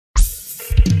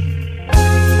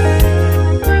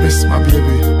Tarrus, my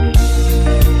baby.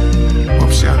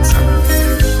 Options.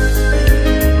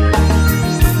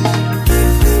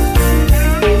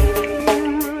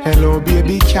 Hello,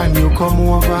 baby, can you come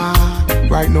over?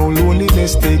 Right now,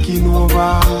 loneliness taking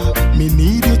over. Me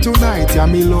need you tonight, yeah,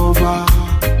 me lover.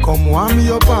 Come warm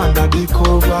me up under the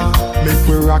cover. Make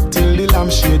me rock till the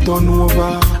lampshade turn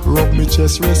over. Rub me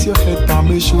chest, rest your head on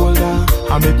my shoulder.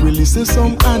 And make we listen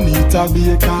some Anita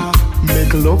Baker.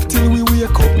 Make love till we wake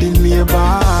up the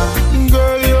neighbor.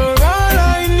 Girl, you're all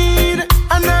I need,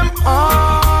 and I'm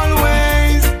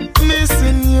always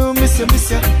missing you. Miss you,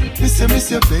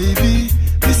 baby.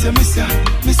 Miss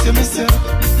you.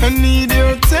 I need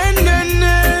your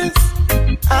tenderness.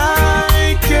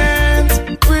 I can't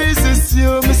resist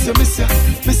you. Miss you,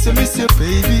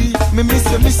 baby. Me miss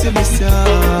you.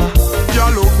 You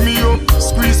look me up,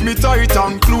 squeeze me tight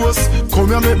and close. Come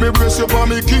here, make me brace you for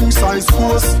me king size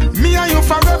post. Me and you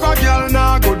forever, girl,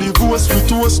 nah go divorce. We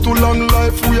toast to long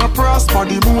life, we are prosper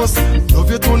the most.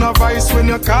 Love you to a voice when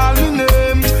you call me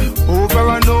name. Over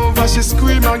and over, she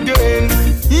scream again.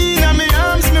 In my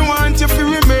arms, me want you to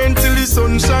remain till the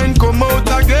sunshine come out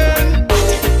again.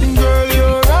 Girl,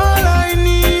 you're all I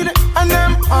need, and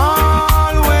I'm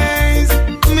always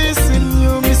missing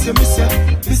you. Miss you,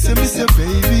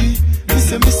 baby.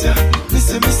 Miss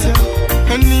you.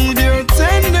 I need your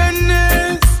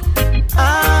tenderness.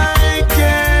 I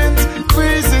can't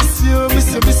resist you.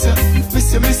 Miss you,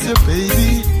 baby.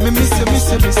 Me miss you.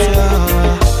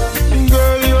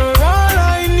 Girl, you're all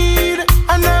I need,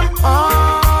 and I'm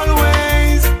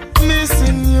always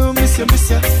missing you. Miss you,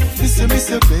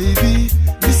 baby.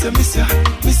 Miss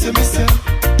you.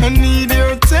 I need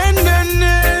your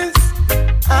tenderness.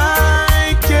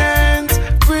 I can't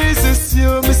resist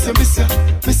you. Miss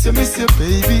you,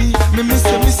 baby. Me miss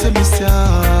you.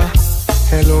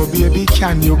 Hello, baby,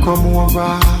 can you come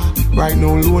over? Right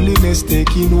now, loneliness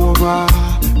taking over.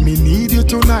 Me need you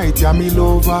tonight, yeah, me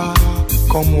lover.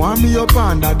 Come warm me up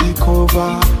under the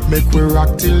cover. Make we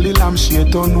rock till the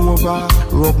lampshade turn over.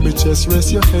 Rub me chest,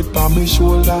 rest your head on my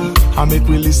shoulder. And make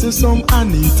we listen some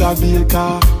Anita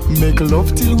Baker. Make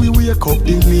love till we wake up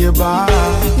the neighbor.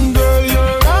 Girl,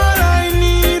 you're all I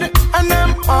need, and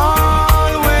I'm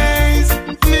always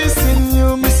missing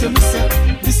you. Miss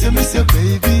you,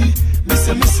 baby. Miss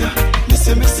you.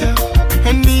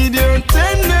 I need your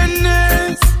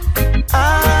tenderness. I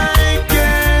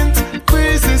can't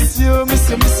resist you. Miss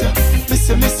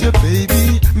you,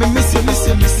 baby. Me miss you.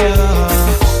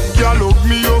 Girl, hug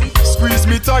me up, squeeze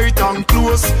me tight and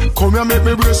close. Come here, make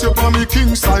me brace you for me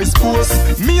king size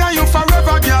post. Me and you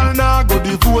forever, girl, nah go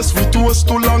divorce. We toast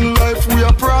to long life, we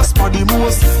are prosper the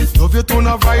most. Love you to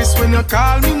a voice when you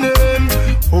call me name.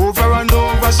 Over and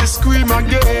over, she scream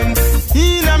again.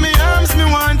 In my arms, me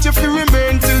want you to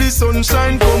remain till the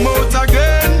sunshine come out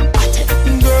again.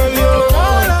 Girl, you're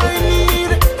all I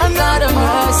need, and God of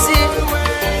mercy.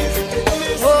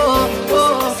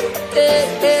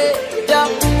 Yeah.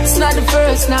 It's not the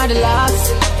first, not the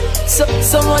last.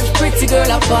 So much pretty girl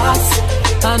I pass,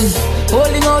 and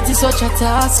holding out is such a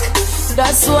task.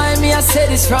 That's why me I say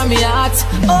this from my heart.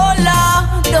 Oh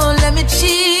Lord, don't let me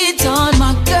cheat on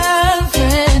my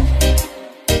girlfriend,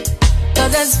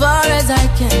 'cause as far as I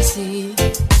can see,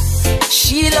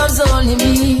 she loves only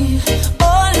me.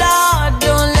 Oh Lord,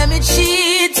 don't let me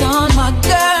cheat on my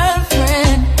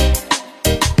girlfriend.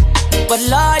 But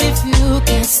Lord, if you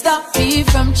can't stop me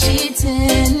from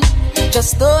cheating,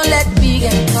 just don't let me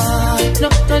get caught. No,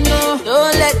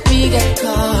 don't let me get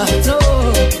caught. No,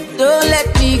 don't let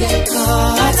me get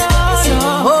caught. So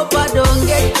I hope I don't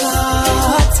get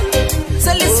caught.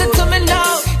 So listen to me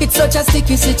now. It's such a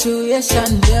sticky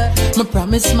situation, yeah. Me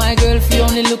promise my girl if you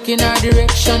only look in her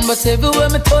direction, but everywhere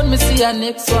me turn, me see her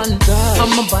next one.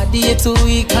 And my body is too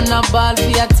weak and I ball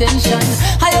for attention.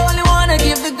 I only wanna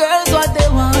give the girls what they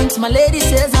want. My lady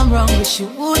says I'm wrong, but she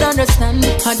would understand.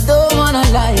 I don't wanna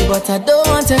lie, but I don't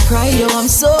want to cry. Yo, I'm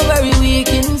so very weak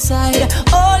inside.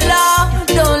 Oh Lord,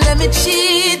 don't let me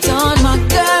cheat on my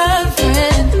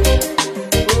girlfriend,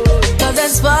 'cause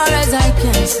as far as I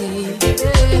can see,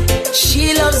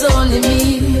 she loves only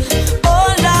me. Oh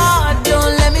Lord,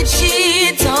 don't let me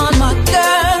cheat on my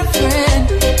girlfriend.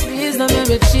 Please don't let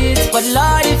me cheat. But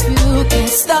Lord, if you can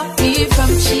stop me from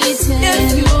cheating,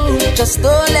 if you just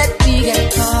don't let me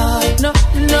get caught. No,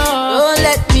 don't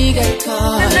let me get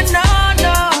caught.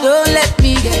 No, don't let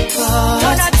me get caught. No,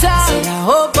 not all. So I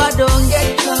hope I don't get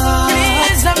caught.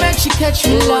 Please don't make she catch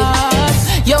me, Lord.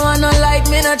 You wanna like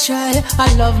me, not try. I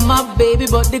love my baby,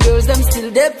 but the girls them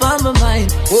still there on my mind.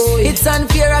 Oh, yeah. It's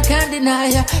unfair, I can't deny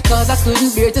ya, 'cause I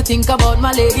couldn't bear to think about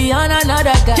my lady and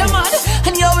another guy. Come on,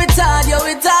 and yo, it's hard.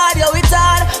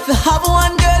 To have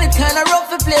one girl, it's kinda rough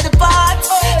to play the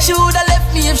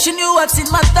she knew what's in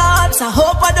my thoughts. I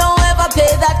hope I don't ever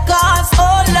pay that cost.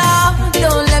 Oh Lord,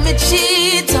 don't let me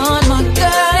cheat on my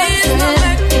girl. Please don't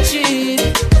make me cheat.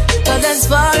 Cause as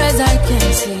far as I can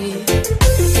see,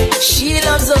 she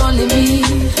loves only me.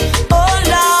 Oh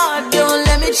Lord, don't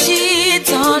let me cheat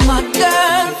on my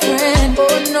girlfriend.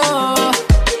 Oh no.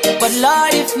 But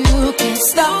Lord, if you can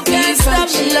stop me from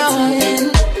cheating,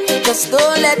 just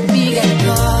don't let me get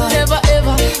caught. Never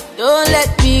ever, don't let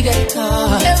me get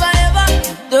caught. Never ever,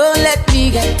 don't let me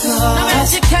get caught. I mean,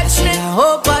 she catch me. I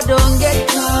hope I don't get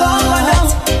caught.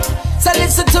 So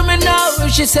listen to me now.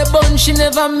 She said, "Bun, she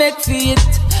never make fit.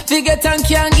 Forget and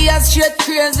can't give her straight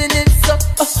crazy in it." So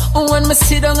when me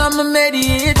sit down and me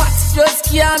meditate, just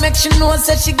can't make she know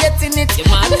that she getting it.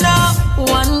 Now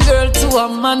one girl to a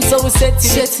man, so we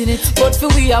setting it. But for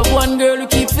we have one girl who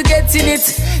keep forgetting it.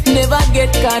 Never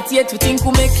get caught yet, we think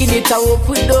we're making it. I hope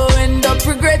we don't end up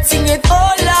regretting it.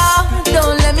 Oh Lord,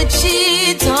 don't let me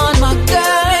cheat on my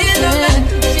girl. Don't let me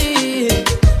cheat.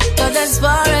 Cause as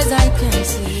far as I can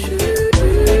see,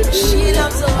 she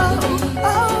loves only me.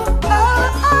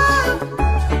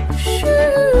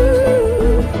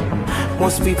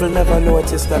 Most people never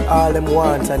notice that all them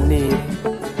want and need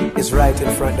is right in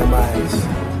front of their eyes.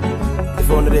 If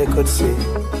only they could see.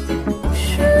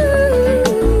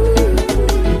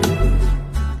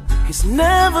 He's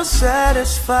never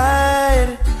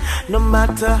satisfied, no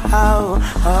matter how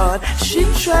hard she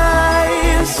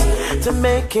tries to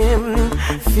make him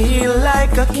feel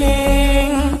like a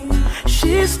king.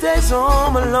 She stays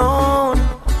home alone.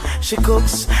 She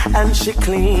cooks and she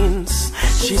cleans.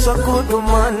 She's a good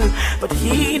woman, but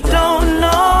he don't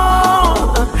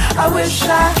know. I wish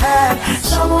I had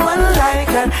someone like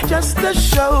her, just to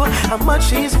show how much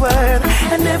he's worth.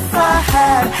 And if I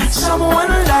had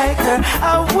someone like her,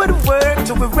 I would work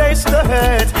to erase the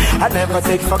hurt. I never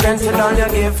take for granted all you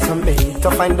give to me.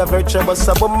 To find a virtuous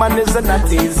woman is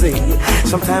not easy.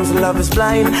 Sometimes love is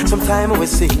blind, sometimes we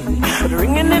see. But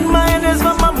ringing in my ears is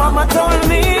what my mama told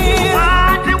me.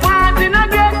 Want it, I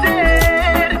get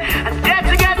it. And get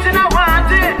it, I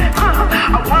want it.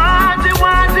 I want it,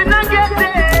 I get it.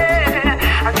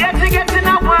 I get it,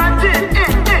 I want it.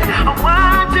 I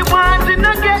want it,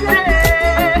 I get it.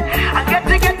 I get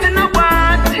it, I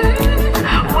want it.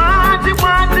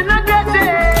 Want it, I get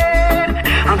it.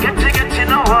 I get it,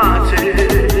 I want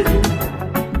it.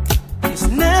 He's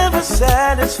never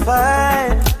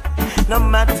satisfied, no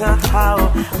matter how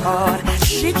hard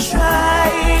she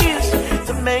tries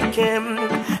to make him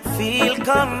feel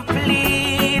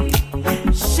complete.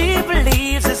 She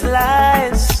believes his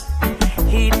lies,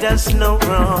 he does no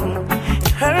wrong.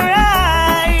 In her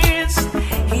eyes,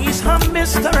 he's her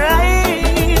Mr.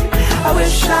 Right. I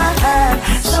wish I had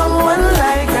someone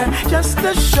like her, just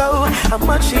to show how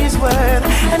much he's worth.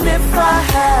 And if I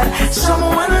had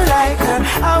someone like her,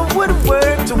 I would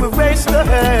work to erase the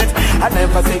hurt. I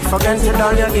never take for granted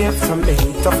all you give to me.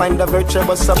 To find a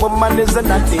virtuous woman is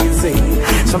not easy.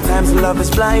 Sometimes love is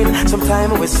blind,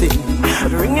 sometimes we see.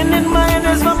 But ringing in my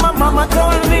ears is what my mama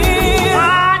told me.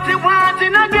 Want it,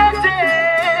 I get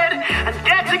it. And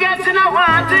get it, I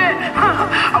want it.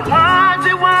 I want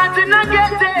it, I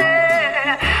get it.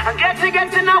 I get it,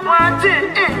 I want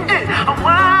it. I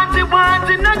want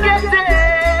it, I get it.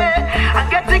 I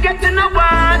get it, I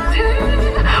want it.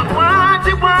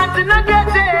 Want it, I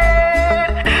get it.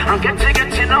 I get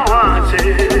it, I want it.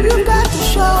 You got to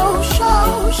show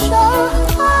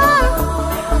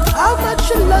how much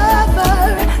you love her.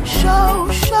 Show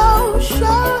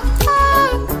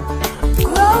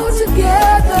grow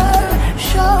together.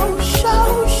 Show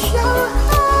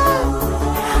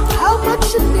how much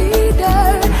you need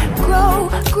her.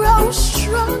 Grow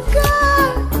stronger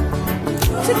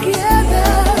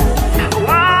together.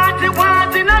 Want it,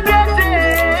 I get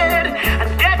it.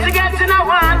 And get it, I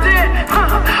want it.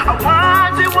 I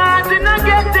want it, I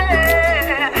get it.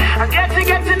 I get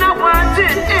it, I want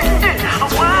it. I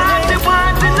want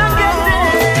it, I get it.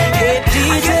 Hey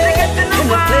DJ, can you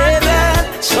play that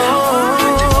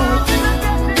song?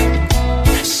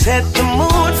 Set the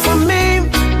mood for me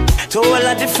to all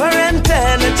a different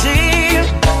energy.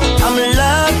 I'm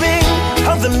loving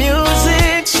how the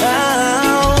music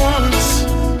sounds.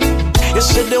 You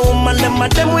see the woman,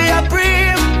 them we are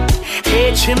brave.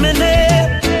 Hey, chimney,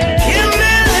 give me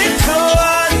a little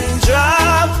one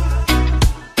drop.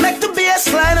 Make the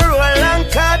bassline roll and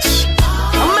catch.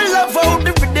 I'm in love how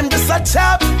the rhythm just a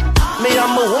chop. Me,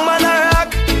 I'm a woman a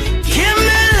rock. Give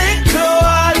me a little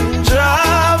one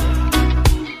drop.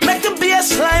 Make the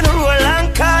bassline roll and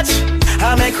catch.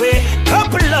 I make we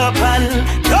couple up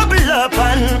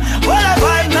and while I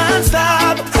vibe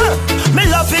non-stop. Me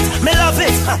love it,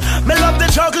 me love the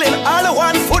juggling. All the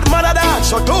one foot mother dance.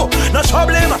 So do no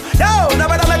trouble him. Yo,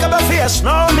 nobody make up a face,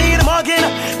 no me the mugging.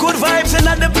 Good vibes in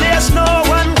the place, no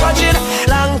one watching.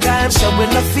 Long time, so when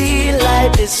I feel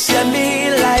like this, you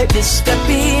me like this. The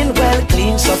bean well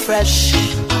clean, so fresh.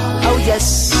 Oh yes,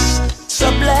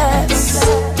 so blessed.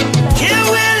 Give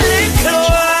me a little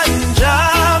one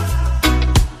job.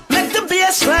 Make the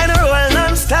bassline roll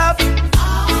non-stop.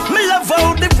 Me love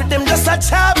how the rhythm just a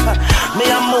tap. Me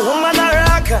am a woman a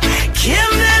rock.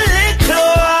 Give me a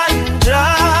little one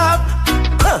drop.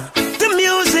 The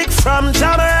music from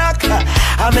Jamaica.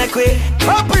 I make we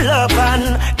couple up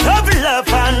and double up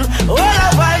and all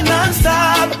of I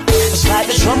non-stop. It's like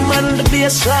the drum and the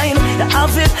bass line. You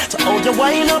have it to hold you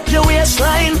wind up your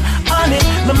waistline. On it,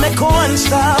 me make one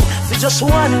stop for just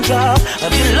one drop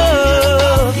of your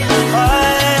love.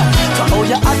 To hold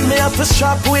you at me up to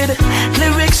strap with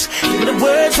lyrics. Give me the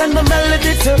words and the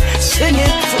melody to sing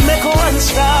it. To make one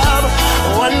stop,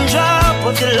 one drop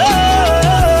of your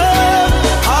love.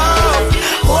 Oh,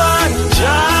 one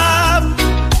drop.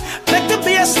 Make the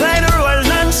bassline roll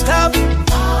non-stop.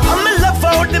 I'm in love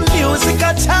how the music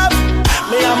a top.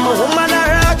 Me I'm a woman a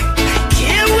rock.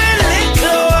 Give me a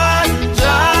little one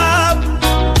drop.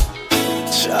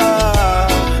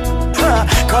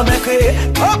 Come make we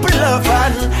couple up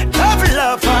and double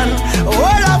up and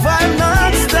all of I'm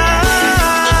non-stop.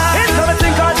 It's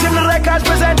something called Jim the Records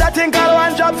present that thing called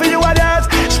one job for you others.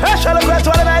 Special request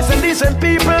to all the nice and decent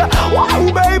people.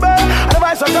 Wow, baby. And the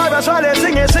voice of God, that's why they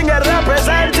sing it,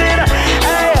 representing.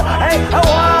 Hey, hey, a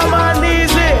warm and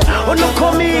easy. Oh, no,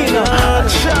 come in.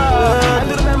 And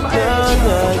remember,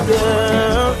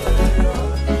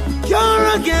 you're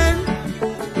again.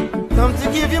 Come to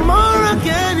give you more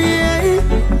again, yeah.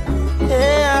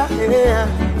 Yeah, yeah.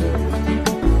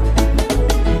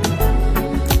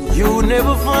 You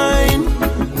never find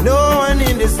no one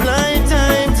in this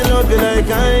lifetime to love you like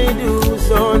I do.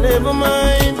 So never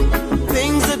mind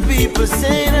things that people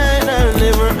say that I'll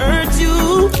never hurt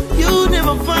you. You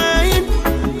never find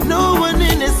no one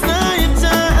in this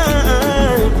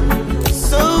lifetime.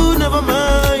 So never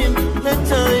mind, let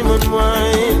time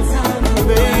unwind.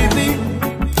 Baby,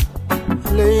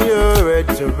 lay your head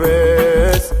to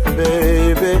rest,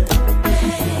 baby.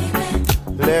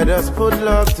 Let us put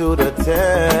love to the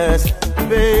test,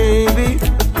 baby.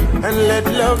 And let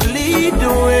love lead the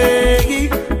way.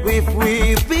 If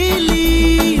we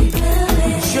believe,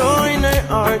 join our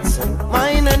hearts,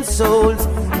 mind and souls,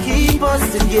 keep us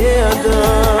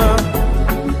together.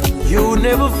 You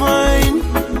never find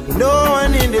no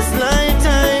one in this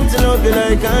lifetime to love you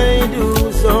like I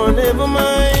do. So never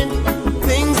mind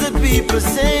things that people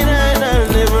say that I'll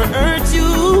never hurt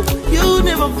you. You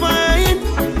never find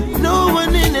no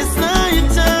one in this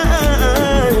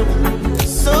lifetime.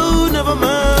 So never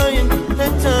mind,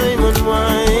 let time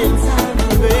unwind.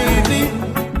 Baby,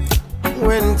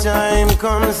 when time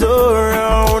comes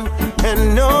around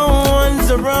and no one's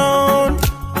around,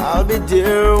 I'll be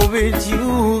there with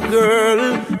you, girl,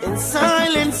 in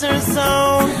silence or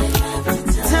sound.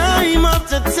 Time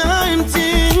after time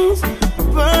things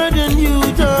burden you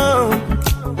down,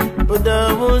 but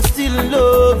I will still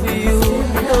love you,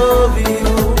 love you.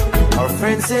 Our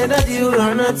friend said that you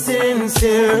are not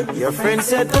sincere. Your friend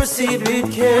said proceed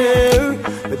with care,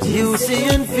 but you see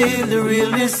and feel the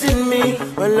realness in me.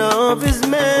 My love is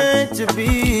meant to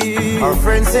be. Our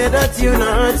friend said that you're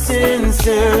not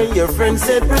sincere. Your friend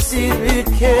said proceed with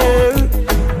care.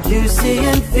 You see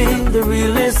and feel the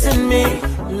realness in me.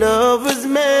 Love is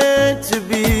meant to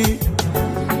be.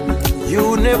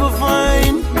 You never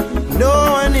find no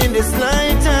one in this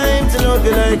lifetime to love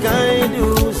you like I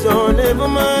do. So never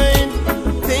mind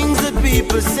things that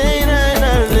people say that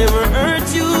I'll never hurt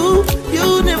you.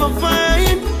 You never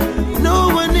find no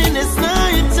one in this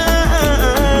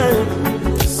lifetime.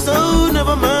 So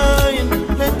never mind,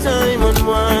 let time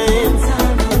unwind.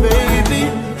 Baby,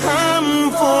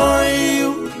 I'm for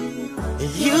you,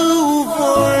 you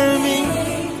for me.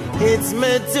 It's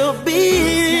meant to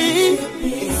be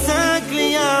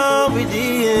exactly how it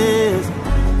is.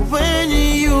 When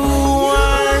you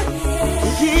are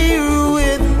here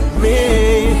with me,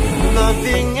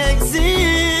 nothing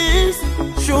exists.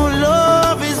 True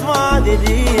love is what it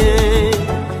is.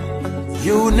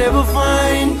 You never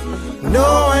find no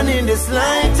one in this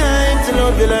lifetime to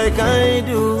love you like I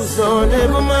do. So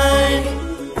never mind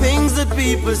things that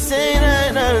people say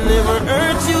that I'll never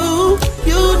hurt you.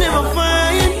 You never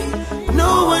find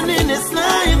no one in this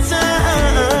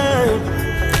lifetime.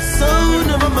 So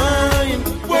never mind,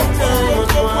 let time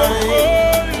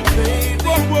unwind,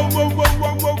 baby.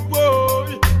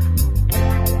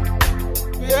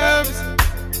 Yes.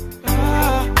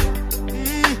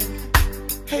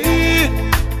 Hey,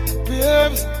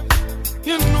 babes,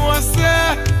 you know I say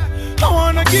I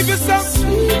wanna give you some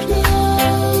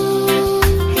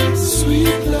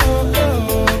sweet love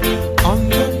on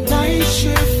the night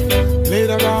shift.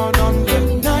 Later on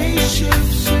the night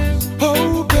shift.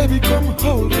 Oh baby, come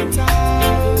hold me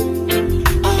tight.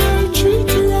 I'll treat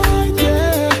you right,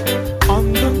 yeah.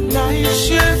 On the night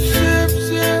shift,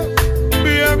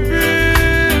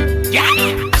 baby.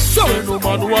 Yeah. So ain't no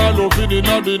man who loving in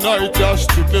the night, yeah.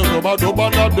 Strictly rubber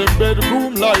under the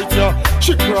bedroom light, yeah.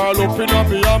 She crawl up in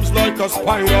my arms like a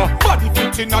spider. Body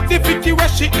fitting at the 50 where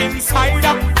she inside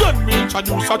her. Then me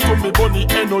introduce her to me bunny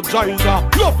energizer.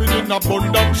 Loving in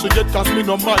abundance, she get us me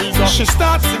no miser. She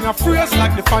starts sing a phrase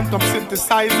like the phantom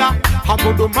synthesizer. I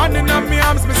go the man in my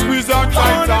arms, me squeeze her tighter.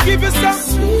 I wanna give you some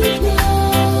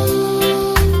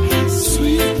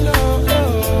sweet love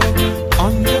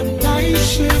on the night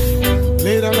shift.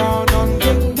 Later on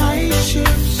the night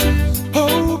shift.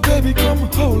 Oh baby, come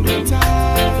hold me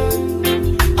tight.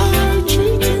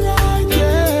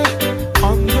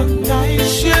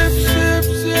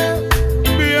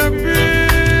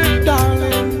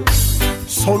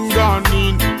 Sun gone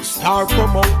in, star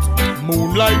come out.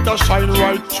 Moonlight a shine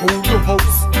right through the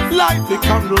house. Light the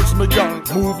candles, me girl,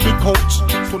 move the couch.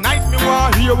 Tonight me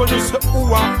want hear when you say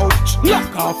ooh and ouch.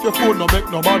 Lock off your phone, no make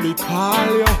nobody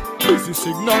call you. Busy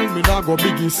signal, me nah go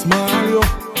biggie smile you.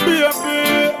 Baby,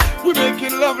 we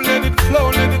making love, let it flow,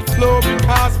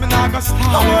 because me nah go stop. I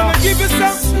wanna give you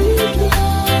some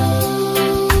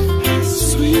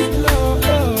sweet love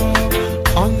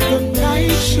on the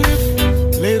night shift.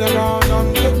 Later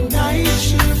on the night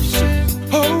shift.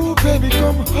 Oh baby,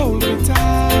 come hold me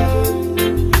tight.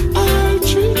 I'll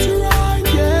treat you right,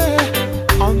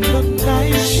 yeah. On the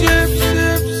night shift,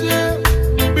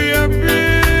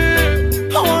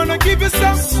 baby. I wanna give you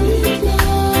some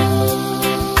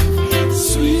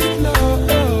sweet love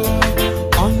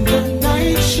on the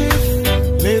night shift.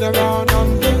 Later on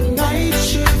the night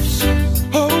shift.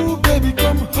 Oh baby,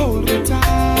 come hold me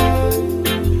tight.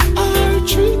 I'll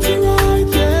treat you right.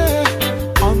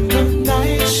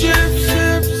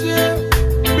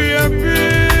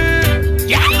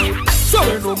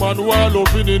 No man who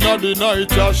loving in the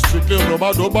night, yeah. Strictly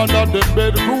rubber under the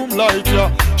bedroom light, yeah.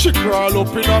 She crawl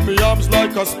up in my arms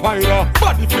like a spider.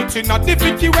 Body fitting at the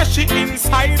 50 where she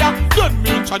inside her. Then me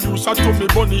introduce her to me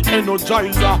bunny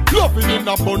energizer. Loving in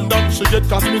abundance, she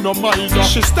get us me no miser.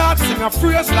 She starts sing a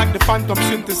phrase like the phantom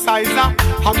synthesizer.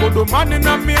 I go the man in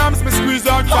my arms, me squeeze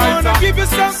her tighter. I wanna give you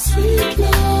some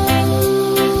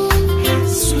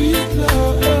sweet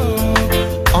love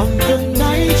on the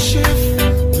night shift.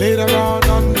 Later on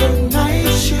the night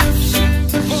shift.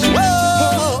 It's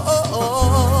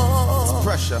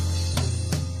pressure.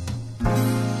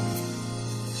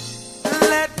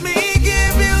 Let me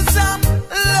give you some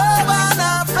love and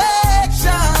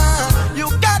affection. You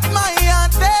got my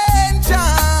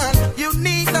attention. You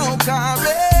need no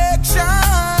correction.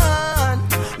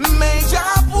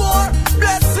 Major pour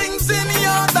blessings in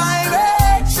your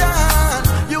direction.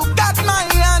 You got my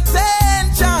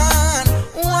attention.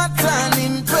 What an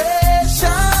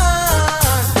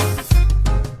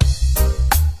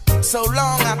so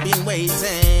long I've been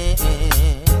waiting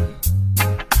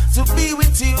to be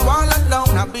with you all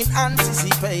alone. I've been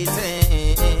anticipating.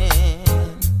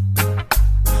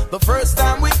 The first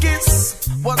time we kissed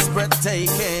was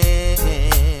breathtaking.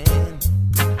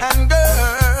 And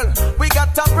girl, we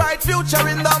got a bright future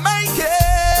in the making.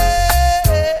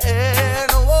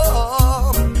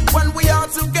 Oh, when we are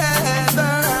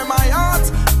together, my heart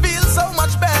feels so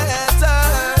much better.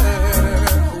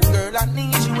 Oh, girl, I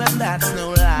need you and that's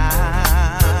no lie.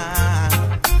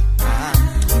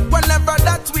 Whenever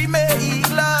that we make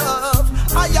love,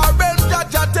 I arrange a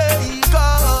take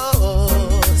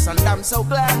us. And I'm so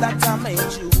glad that I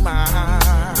made you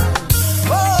mine.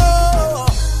 Oh,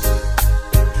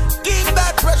 keep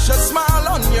that precious smile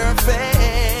on your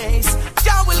face.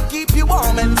 Jah will keep you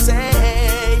warm and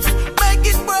safe. Make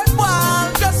it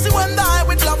worthwhile, just you and I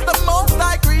with love the most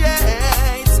I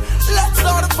create. Let's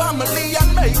start a family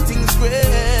and make things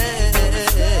great.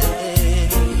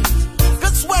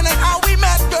 Cause when and how we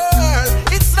met, girl,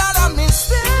 it's not a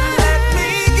mistake. Let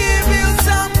me give you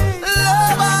some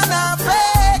love and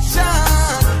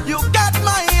affection. You got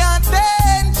my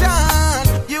attention.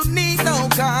 You need no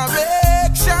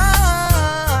correction.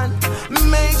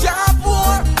 Major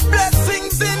pour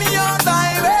blessings in your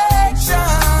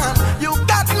direction. You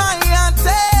got my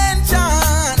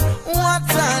attention.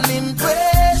 What an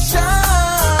impression.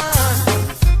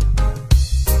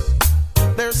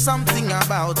 There's something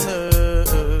about her.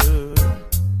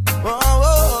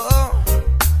 Oh,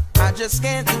 I just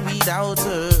can't do without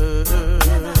her.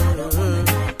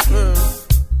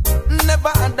 Never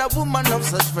had a woman of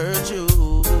such virtue.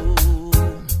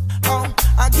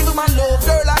 give you my love,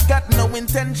 girl. I got no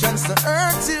intentions to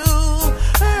hurt you,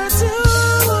 hurt you.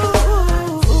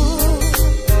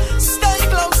 Stay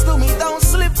close to me, don't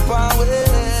slip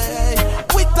away.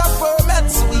 With the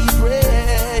permits we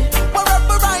pray.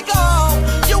 Wherever I go,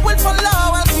 you will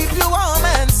follow and keep you warm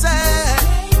and safe.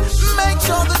 Make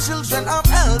sure the children have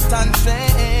health and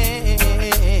faith.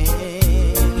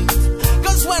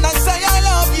 Cause when I say I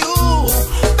love you,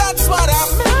 that's what I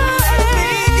mean. Let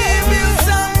me give you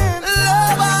some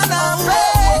love and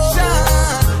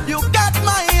affection. You got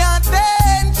my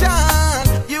attention.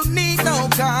 You need no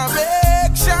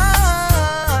correction.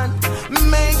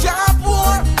 May your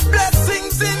pour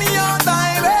blessings in your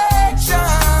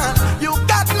direction. You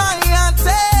got my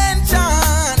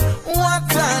attention.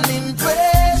 What an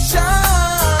impression.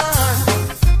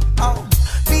 Oh,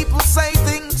 people say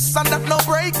things and that no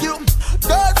break you.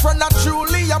 Girlfriend, I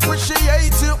truly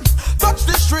appreciate you. Touch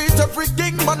the street,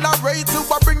 everything man I rate you.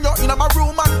 I bring you in my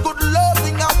room and good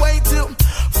loving I wait you.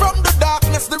 From the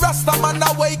darkness, the rest of man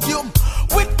I wake you.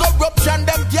 With corruption,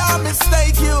 them can't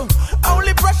mistake you.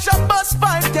 Only pressure bus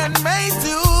pipe can make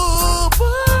you.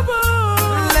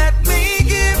 Let me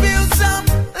give you some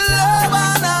love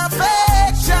and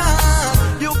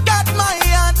affection. You got my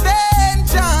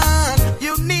attention.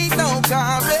 You need no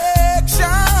correction.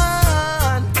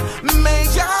 May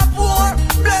your pour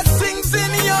blessings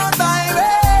in your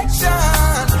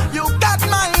direction. You got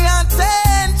my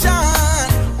attention.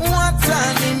 What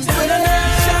an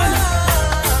impression.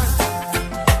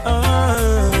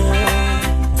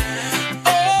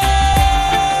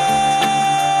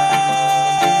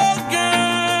 Oh,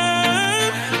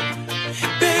 girl,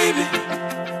 baby,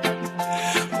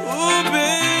 oh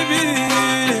baby.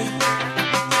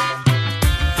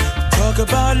 Talk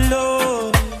about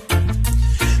love.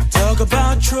 Talk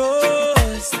about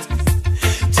trust.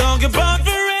 Talk about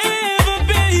forever,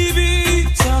 baby.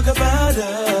 Talk about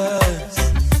us.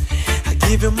 I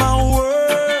give you my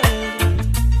word.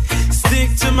 Stick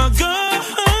to my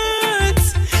guns.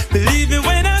 Believe me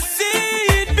when I say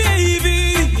it, baby.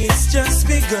 It's just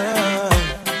begun.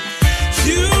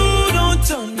 You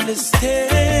don't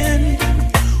understand,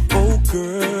 oh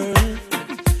girl,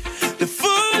 the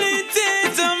full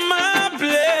intent of my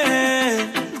plan.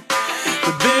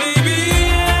 But baby,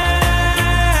 I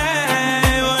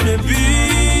wanna be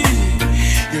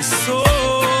your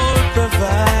sole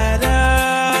provider.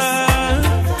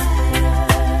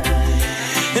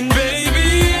 And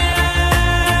baby,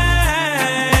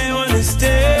 I wanna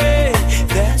stay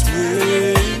that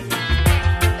way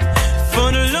for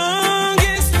the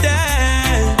longest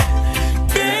time.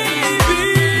 Baby,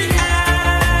 I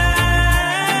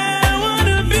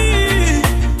wanna be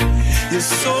your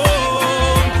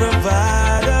sole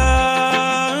provider.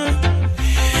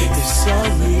 It's so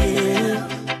real.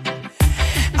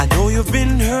 I know you've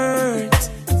been hurt.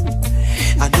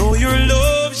 I know you're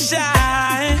love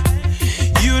shy.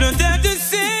 You don't have to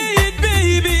say it,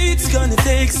 baby. It's gonna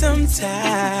take some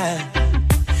time.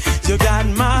 You got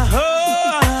my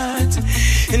heart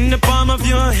in the palm of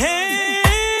your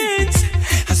hands.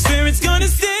 I swear it's gonna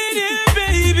stay there,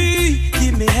 baby.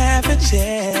 Give me half a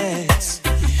chance.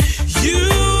 You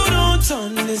don't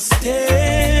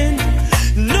understand,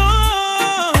 no,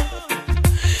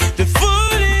 the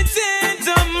full intent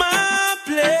of my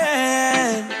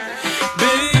plan.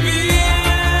 Baby,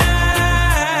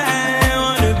 I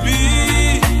wanna be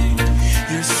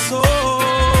your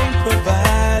sole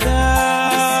provider.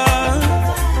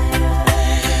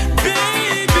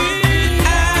 Baby, I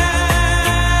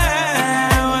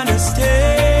wanna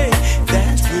stay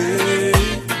that way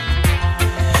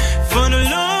for the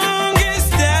longest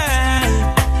time.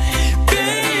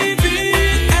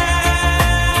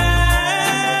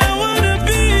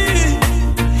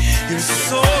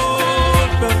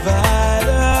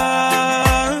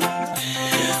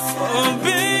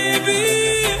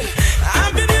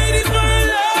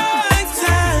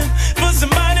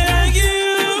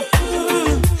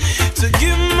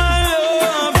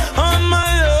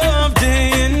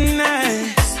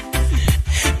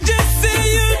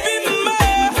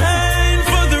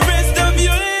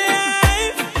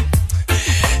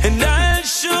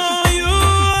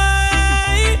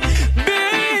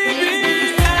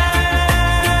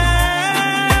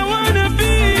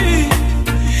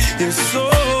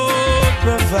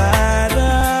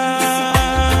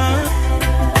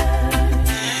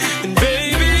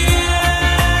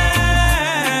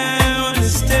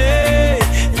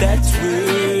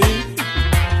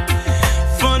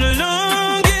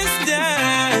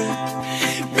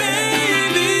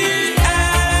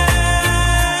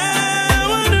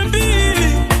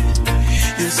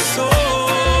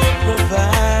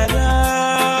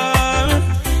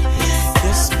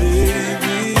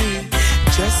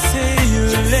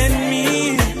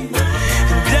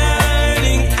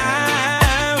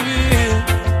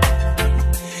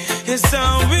 Yes, I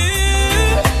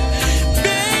will.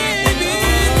 Baby,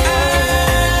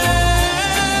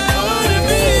 I wanna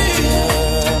be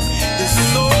the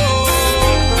soul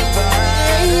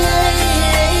provider.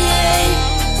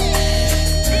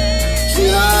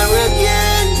 Pure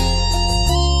again,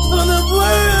 for the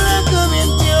world I come in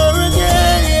pure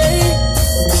again.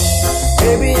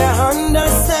 Baby, I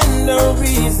understand the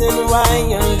reason why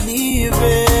you're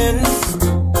leaving,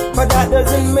 but that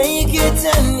doesn't make it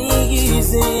any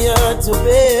easier to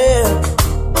bear.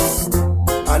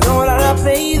 I know that I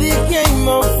played the game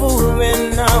of fool when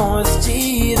I was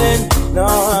cheating. Now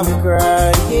I'm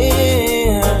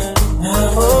crying.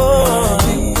 Oh.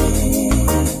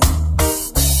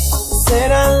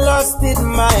 Said I lost it,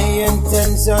 my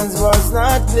intentions was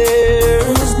not clear.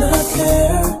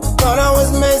 Thought I was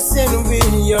messing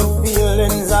with your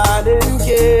feelings, I didn't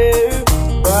care.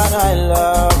 But I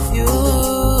love you.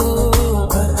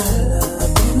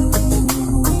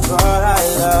 But I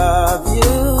love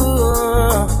you.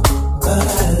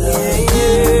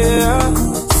 Yeah.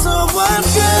 So what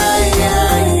can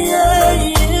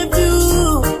if you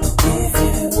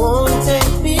won't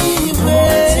take me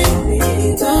back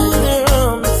to the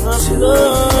arms of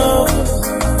love?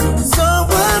 So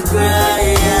what can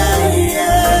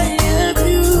if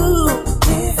you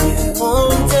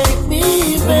won't take me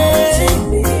back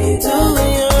to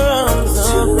your arms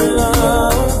of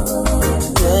love?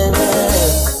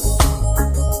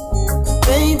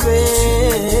 Baby,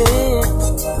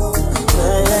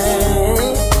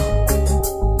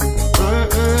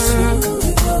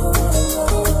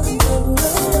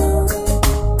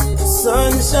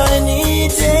 sunshiny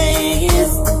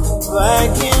days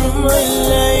back in my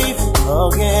life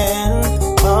again.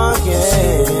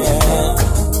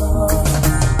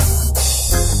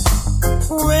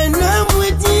 When I'm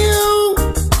with you,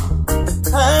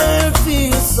 I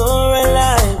feel so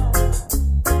alive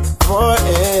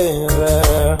forever.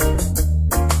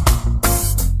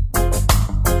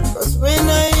 'Cause when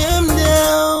I am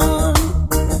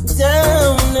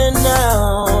down and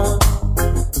out,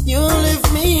 you lift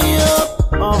me up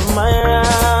off my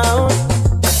round.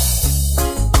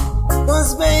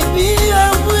 'Cause baby, I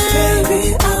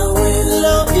will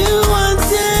love you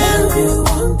until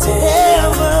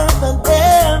ever and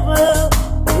ever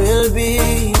will be,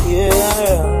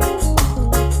 yeah.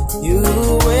 You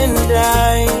and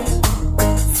I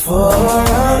for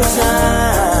all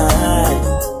time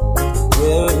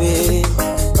will be,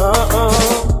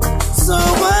 So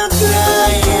I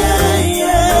cry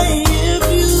if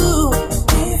you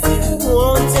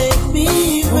won't take me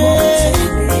back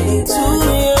to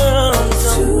your arms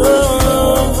of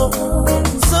love.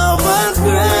 So I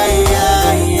cry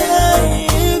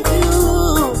if you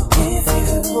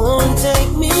won't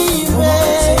take me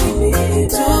back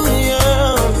to your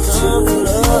arms of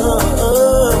love.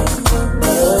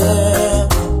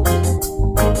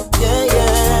 Yeah,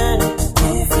 yeah.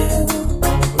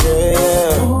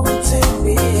 Take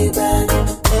me back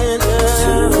and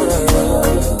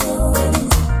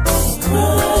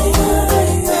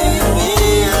baby,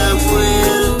 I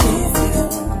will.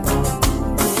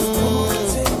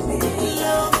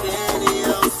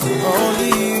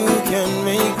 Only you can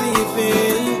make me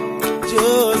feel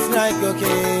just like a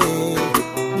king.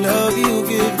 Love you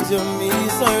give to me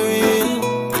so real,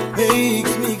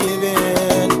 makes me give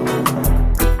in.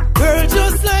 Girl,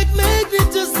 just like magnet,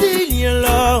 just steal your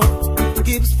love,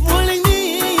 keeps pulling me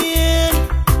in.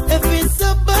 If it's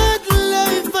a battle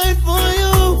I fight for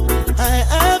you, I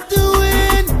have to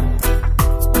win.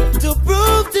 To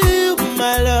prove to you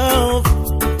my love,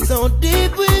 so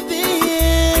deep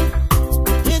within.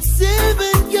 It's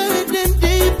even getting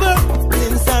deeper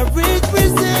since I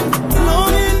represent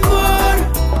longing for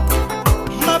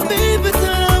my baby to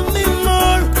love me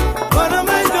more. What am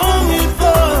I longing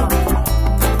for?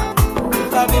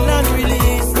 Babylon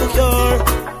release the door.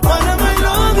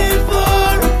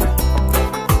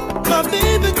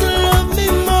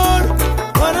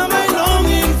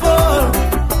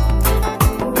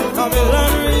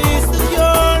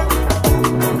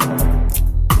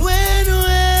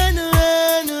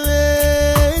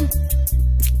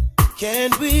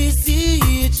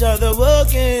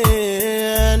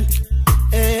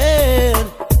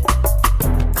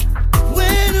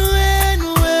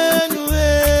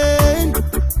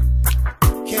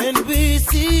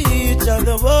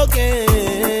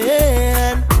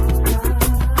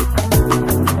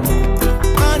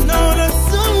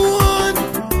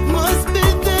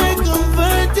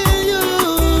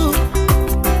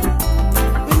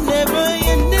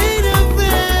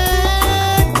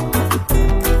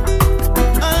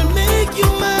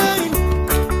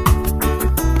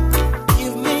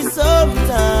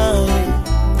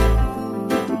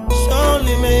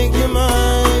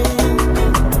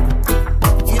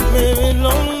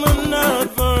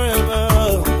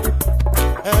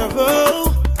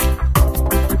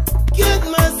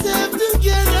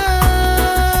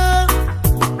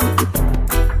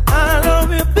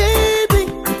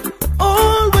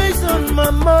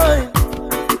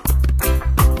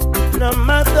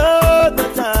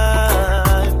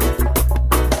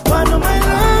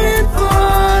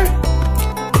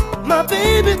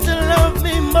 baby to love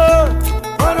me more.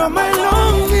 What am I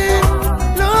longing,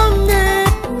 longing,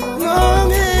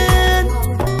 longing?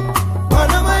 What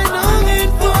am I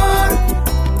longing for?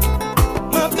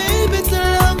 My baby to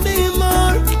love me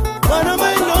more. What am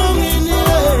I longing,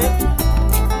 yeah?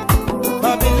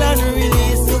 Babylon really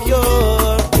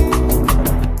secure.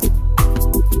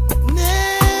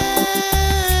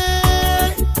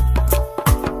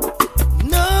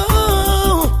 No,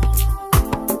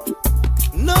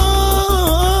 no,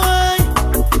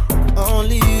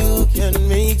 only you can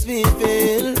make me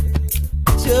feel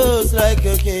just like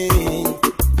a king.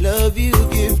 Love you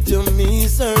give to me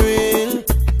so real,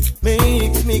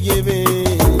 makes me give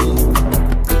in.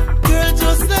 Girl,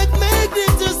 just like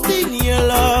magnet, just in your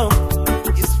love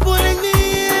is pulling me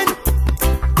in.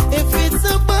 If it's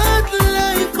a battle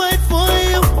I fight for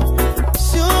you,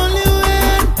 surely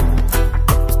win.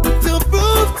 To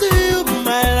prove to you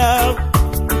my love,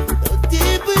 so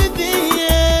deep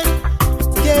within,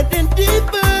 getting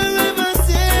deeper ever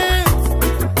since.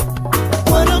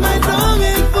 What am I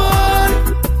longing for?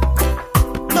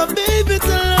 My baby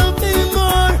to love me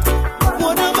more.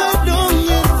 What am I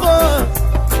longing for?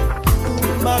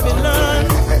 Babylon,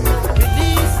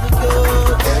 release the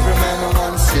code. Every man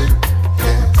wants it,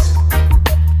 yes,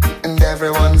 and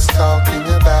everyone's talking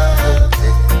about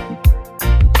it.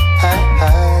 Hi,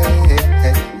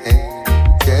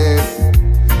 yes,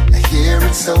 I hear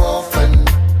it so often,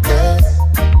 yes.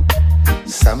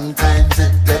 Sometimes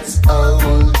it gets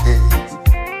old, yes.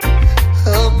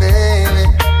 Oh baby,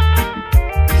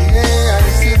 yeah, I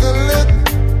see the look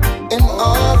in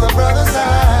all the brothers'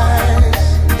 eyes,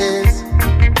 yes,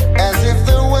 as if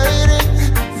they're waiting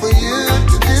for you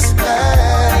to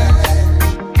dispatch.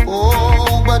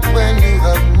 Oh, but when you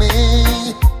hug me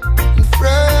in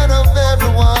front of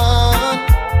everyone,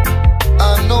 I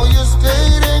know you're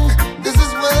stating this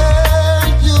is where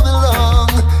you belong.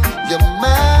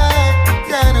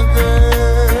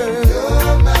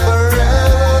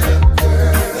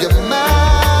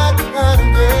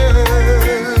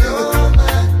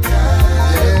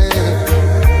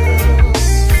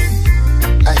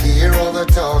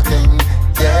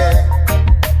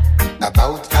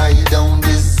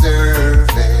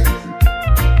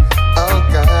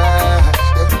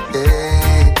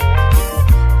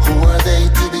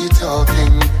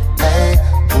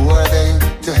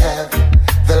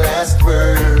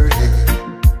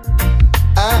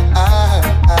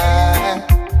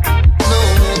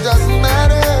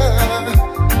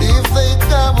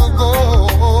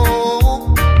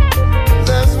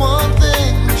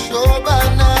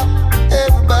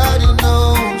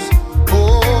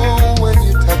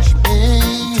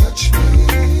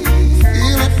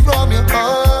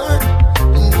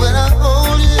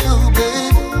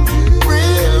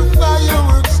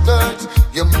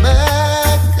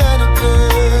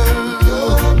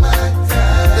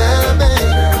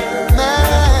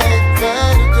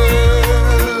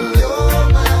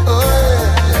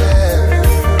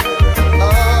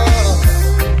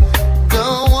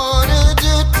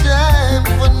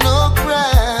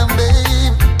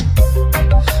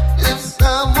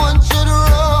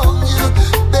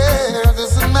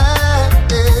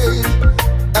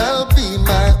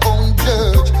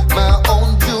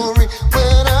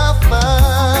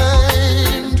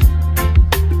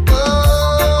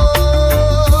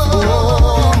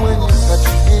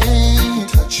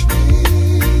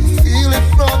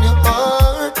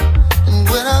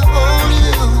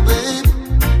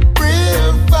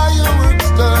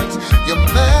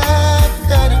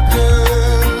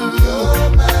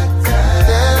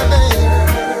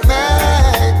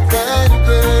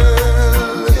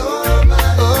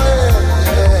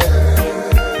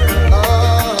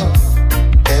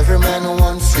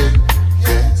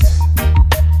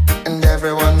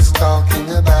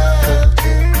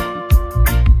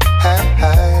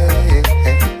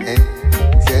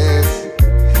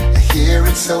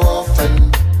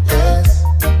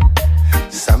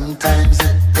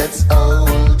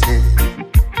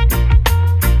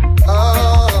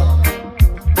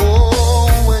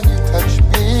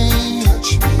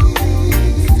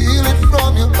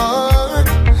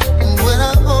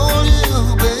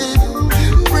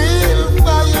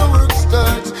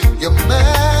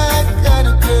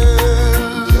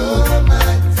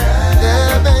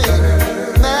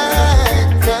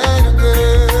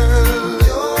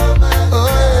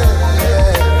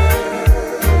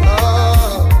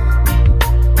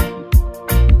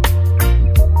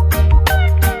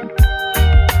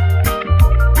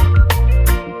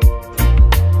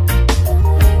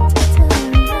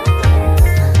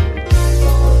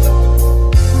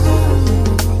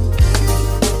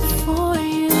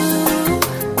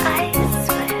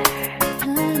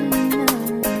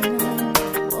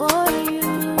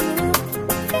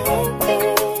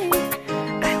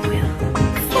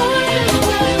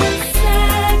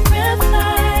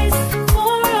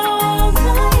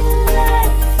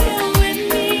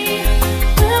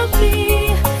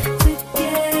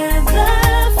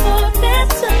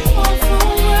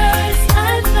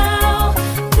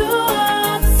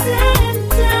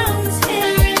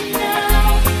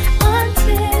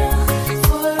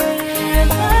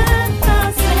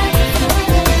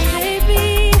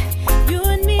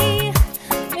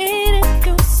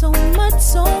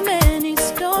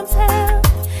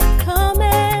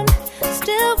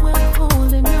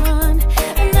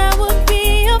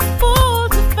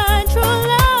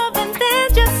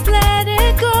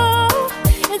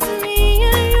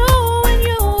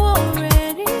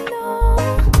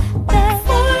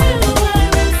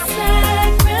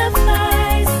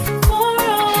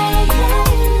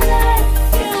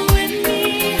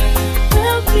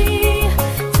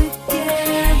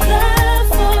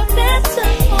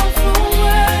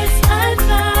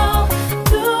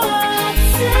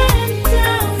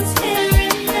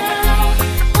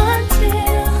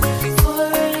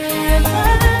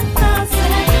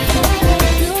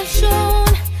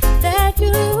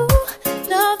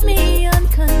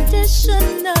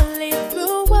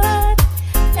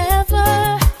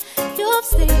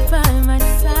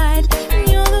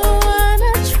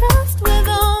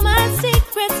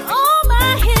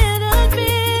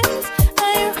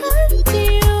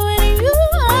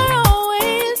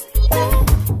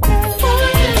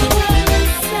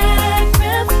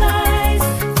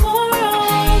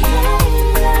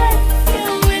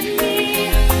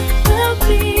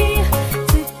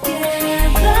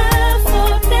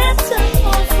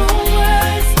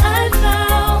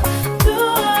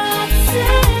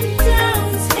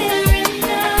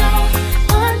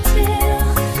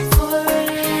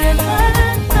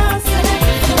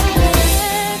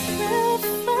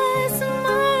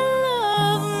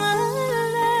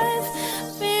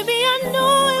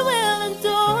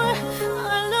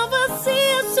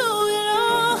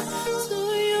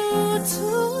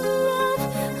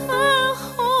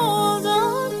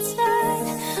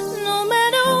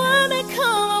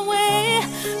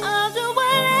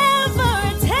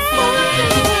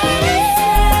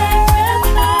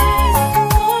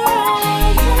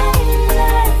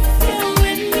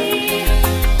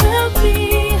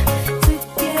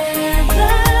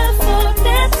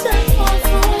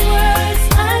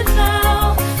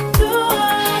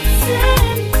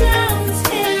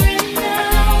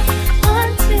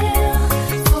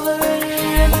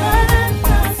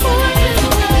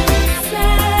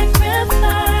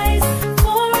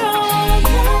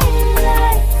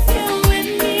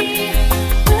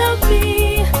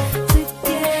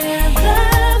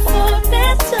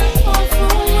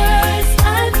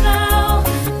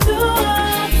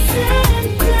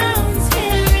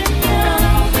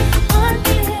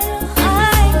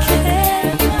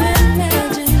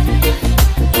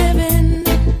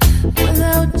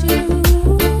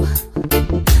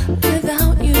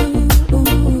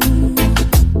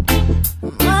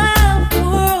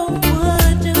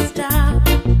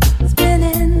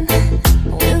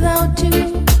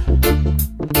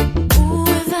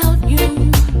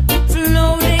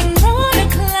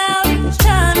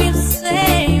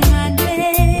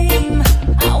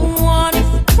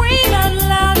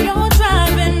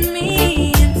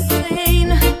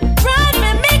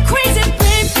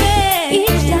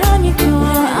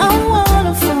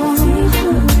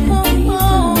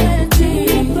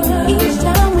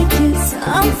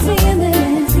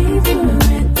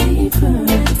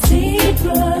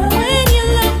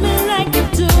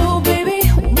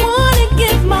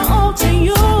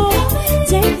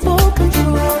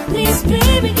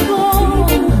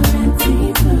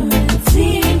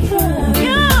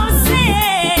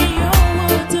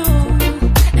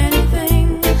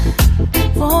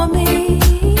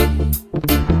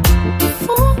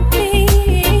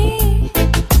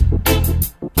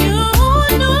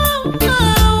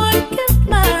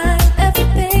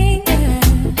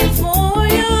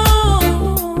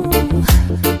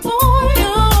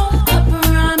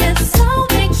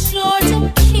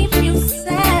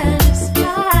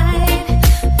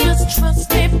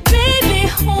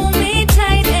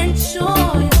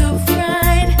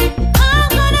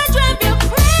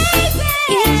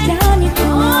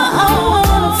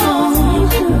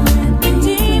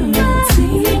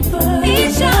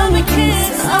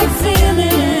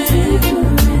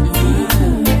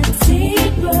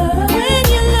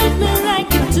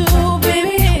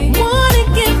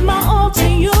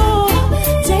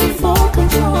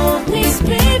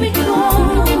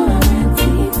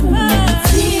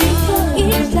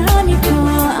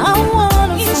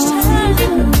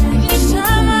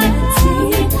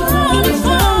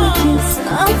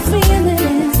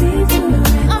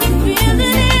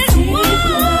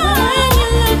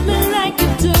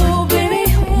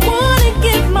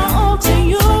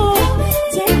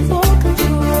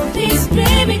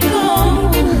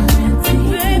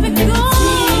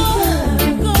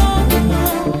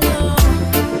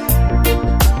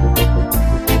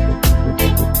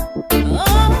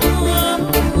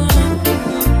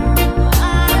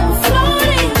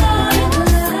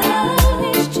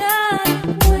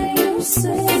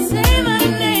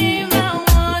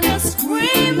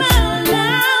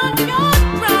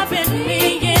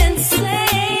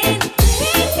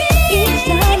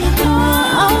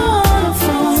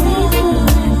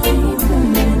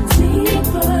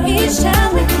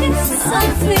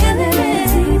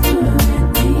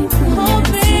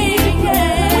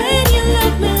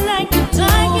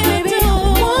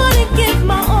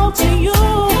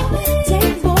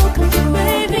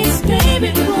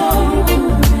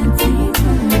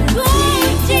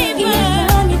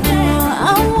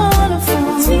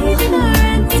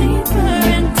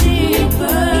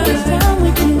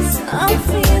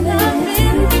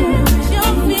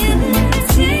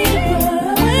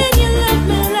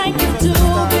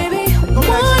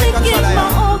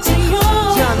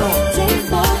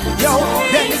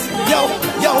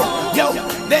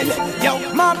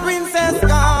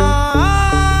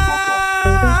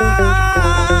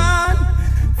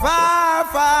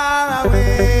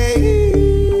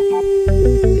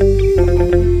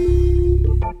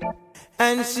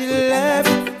 and she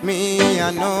left me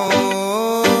a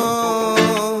note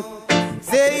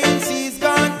saying she's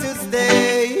going to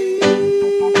stay.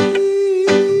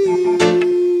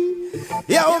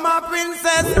 Yo, my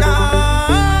princess gone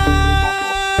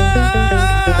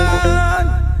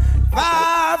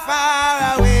far,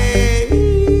 far away,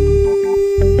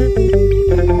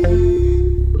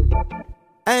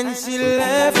 and she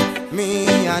left me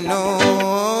a note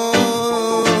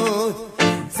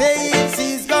saying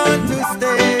she's going to stay.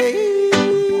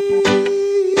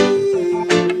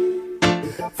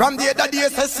 From the other day,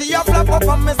 say she a flap up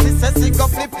and me say she go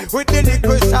flip with the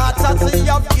little shots and she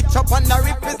have itch up on the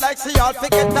rip. It's like she all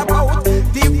forget about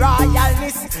the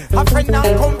royalness. A friend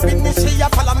and company, she a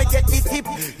follow me get the tip.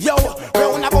 Yo,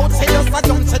 round about she just a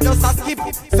jump, she just a skip.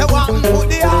 Say what put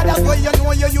the others where you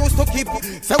know you used to keep.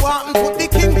 Say what put the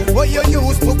king where you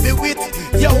used to be with.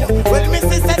 Yo, well me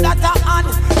say that a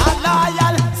hand, a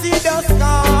loyal, she just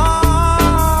gone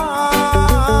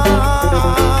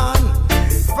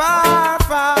far,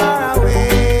 far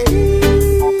away,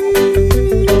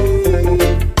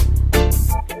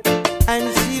 and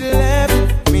she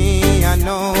left me a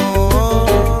note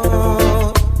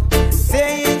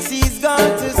saying she's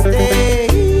going to stay.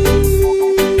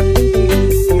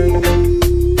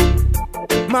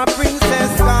 My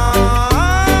princess gone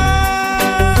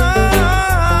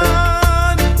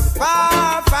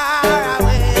far, far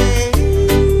away,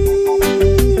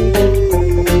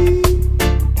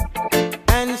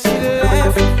 and she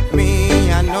left me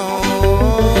a note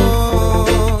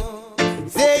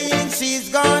saying she's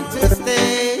going to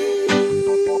stay.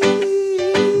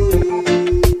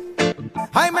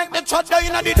 I make the church down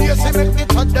in the day, she make the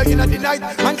church down in the night,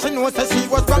 and she knows that she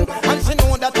was wrong, and she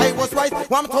know that I was right.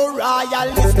 Want to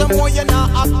royalist, the more you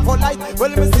not act polite. Well,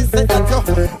 me sister that you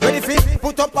ready fi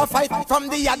put up a fight from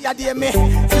the other day, me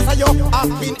sister you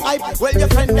acting hype. Well, your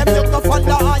friend them you go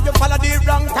follow, and you follow the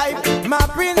wrong type. My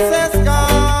princess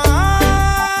gone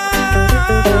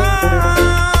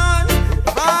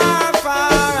far,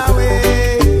 far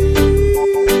away,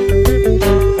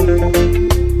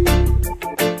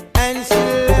 and she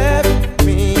left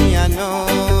me a note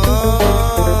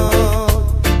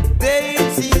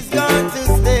saying she's going to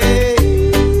stay.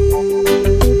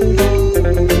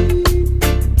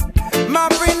 My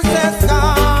princess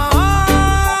gone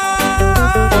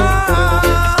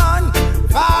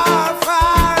far,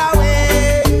 far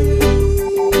away,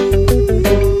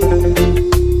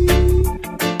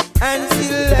 and she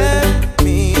left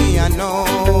me a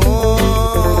note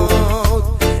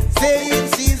saying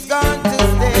she's going to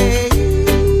stay.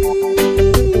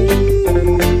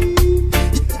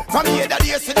 From here that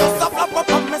day she just a flap up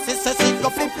and me sister she go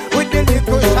flip with the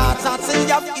little shots and she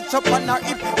have itch up on her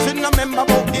hip. She no remember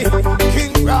about the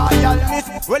king royalness.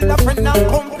 Well, a friend and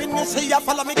company, she a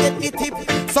follow me get the tip.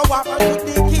 So what to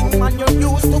the king man you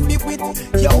used to be with?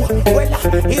 Yo, well,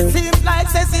 it seems like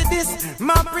say see this,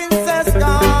 my princess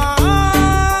gone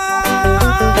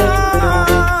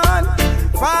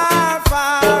far,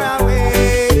 far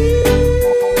away,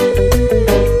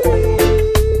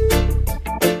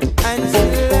 and she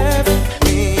left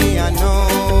me a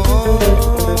note.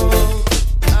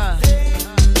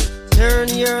 Turn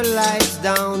your lights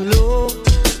down low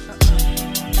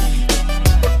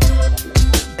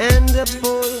and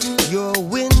pull your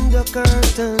window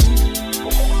curtain.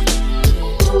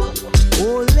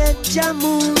 Oh, let your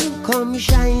moon come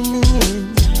shining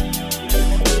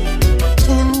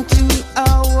into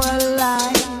our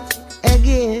life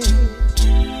again.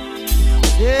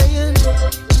 Saying,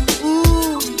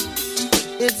 ooh,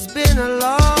 it's been a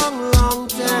long, long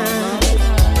time.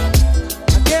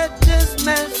 I get this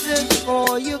message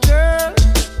for you, girl,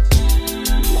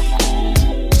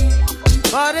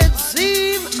 but it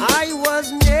seemed I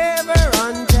was never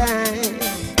on time.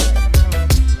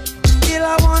 Still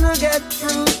I wanna get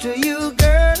through to you,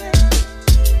 girl,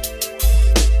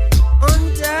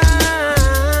 on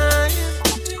time,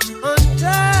 on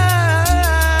time.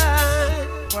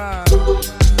 Wow.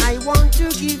 I want to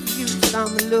give you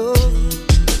some love.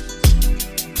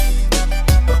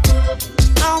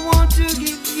 I want to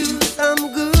give you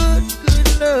some good, good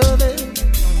loving.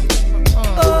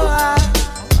 Oh,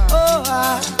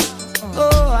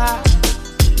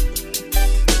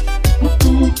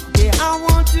 yeah, I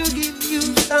want to give you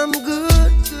some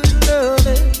good, good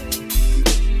loving.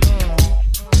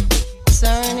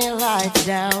 Turn your lights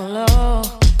down low.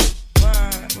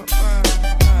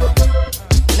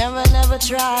 Never, never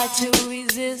try to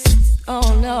resist.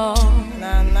 Oh no.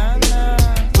 Nah, nah, nah.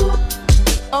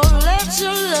 Oh, let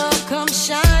your love come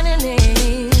shining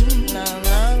in. Nah,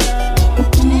 nah, nah.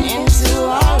 Into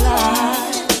our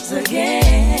lives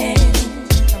again.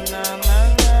 Nah, nah,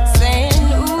 nah. Saying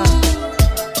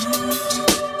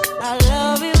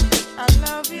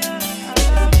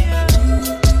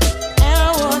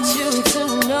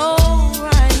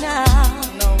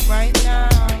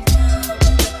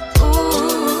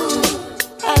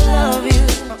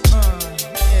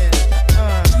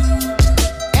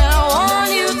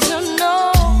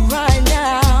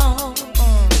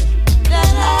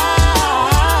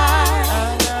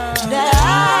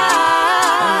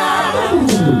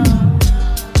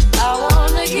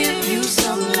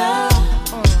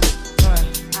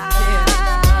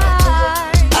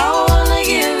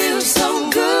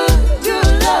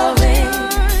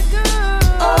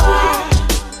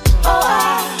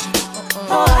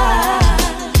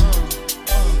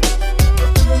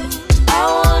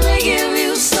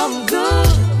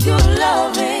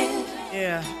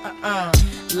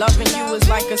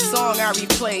song I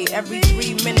replay every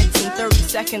 3 minutes and 30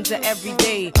 seconds of every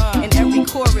day. And every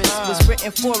chorus was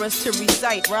written for us to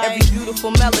recite. Every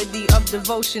beautiful melody of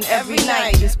devotion every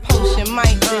night. This ocean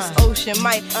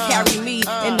might carry me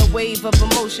in the wave of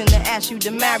emotion to ask you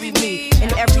to marry me.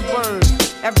 And every word,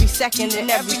 every second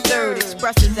and every third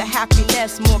expresses a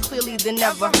happiness more clearly than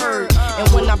ever heard. And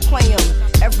when I play them,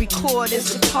 every chord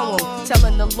is a poem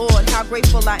telling the Lord how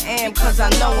grateful I am, cause I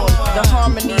know him. The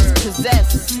harmonies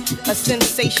possess a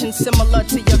sensation similar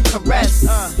to your caress.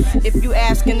 If you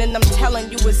asking, then I'm telling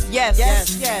you it's yes.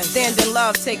 Stand in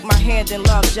love, take my hand in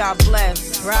love, God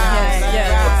bless.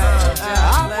 Yes.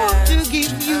 I want to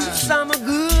give you some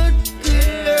good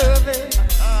loving.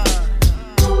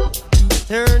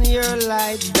 Turn your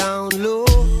lights down low.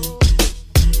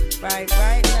 Right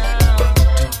now.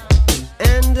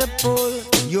 And pull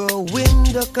your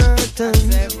window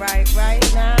curtains. Right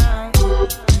now.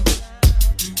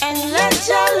 And let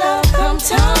your love come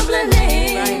tumbling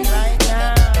in Right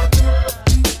now.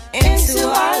 into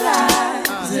our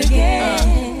lives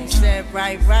again. Said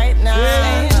right now.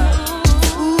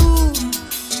 Ooh,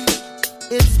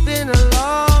 it's been a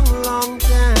long, long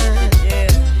time. Yeah.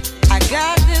 I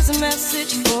got this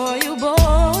message for you, boy.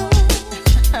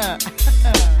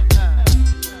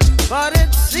 But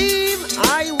it seemed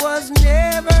I was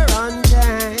never on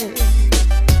time.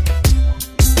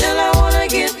 Still I wanna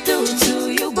get through to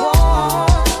you, boy.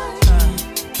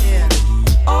 Yeah.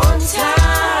 On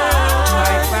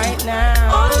time. Right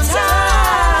now. On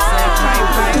time. Said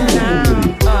right now.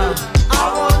 I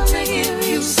want to give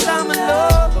you some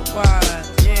love. But why?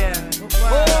 Yeah.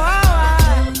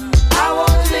 I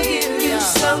want to give you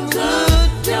some good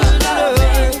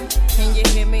loving. Can you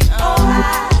hear me?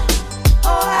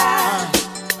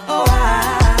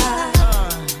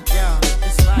 Yeah.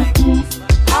 It's like.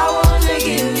 I want to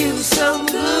give you some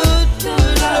good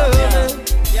loving.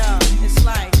 Yeah. It's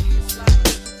like.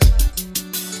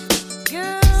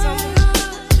 Good,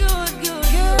 good.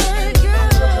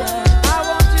 I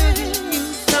want to give you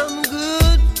some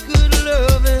good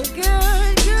loving.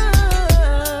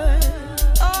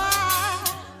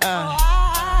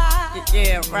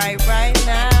 Yeah. Right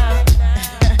now.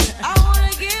 I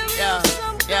wanna give you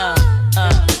some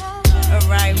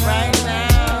Right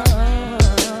now.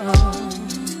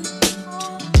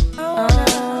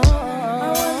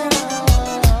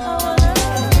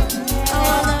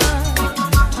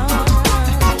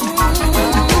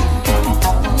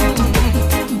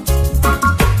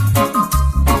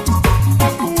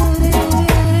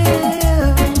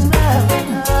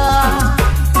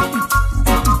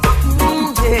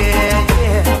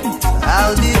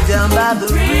 I'll be down by the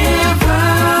river,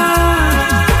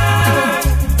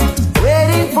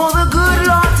 waiting for the good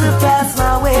Lord to pass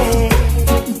my way.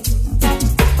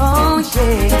 Oh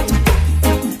yeah,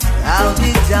 I'll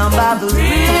be down by the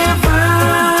river,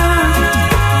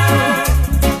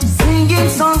 singing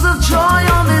songs of joy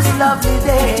on this lovely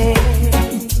day.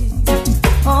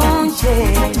 Oh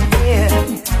yeah,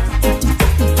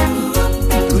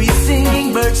 three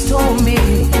singing birds told me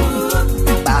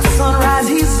by sunrise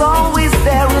he's always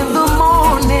there in the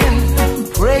morning,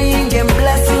 praying and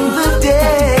blessing the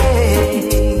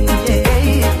day.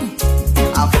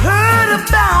 I've heard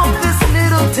about this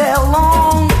little tale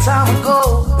long time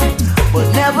ago, but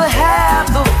never had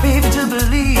the faith to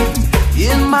believe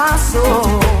in my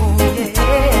soul.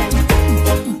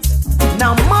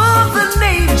 Now Mother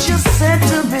Nature sent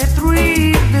to me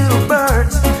three little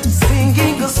birds,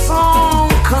 singing a song,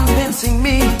 convincing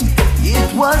me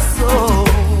it was so.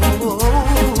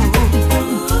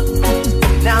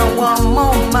 Now I'm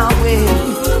on my way.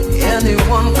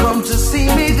 Anyone come to see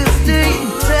me this day,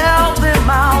 tell them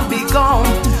I'll be gone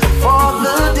for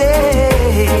the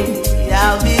day.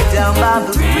 I'll be down by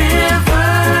the river,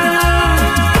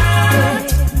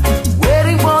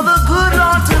 waiting for the good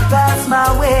Lord to pass my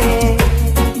way.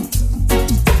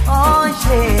 Oh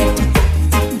yeah,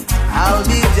 I'll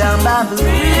be down by the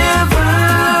river,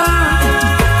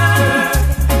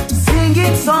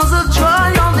 singing songs of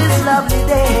joy on this lovely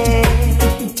day.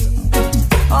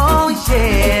 Oh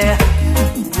yeah.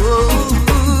 Whoa.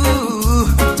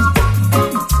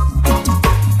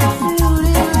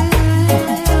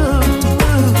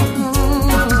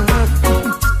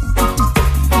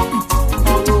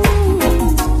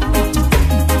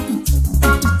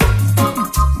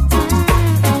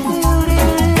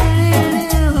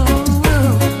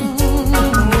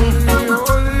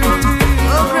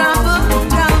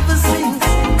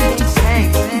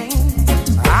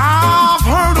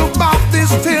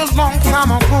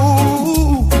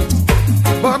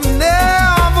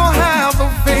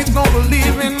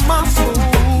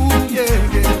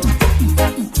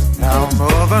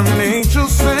 Nature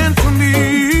sent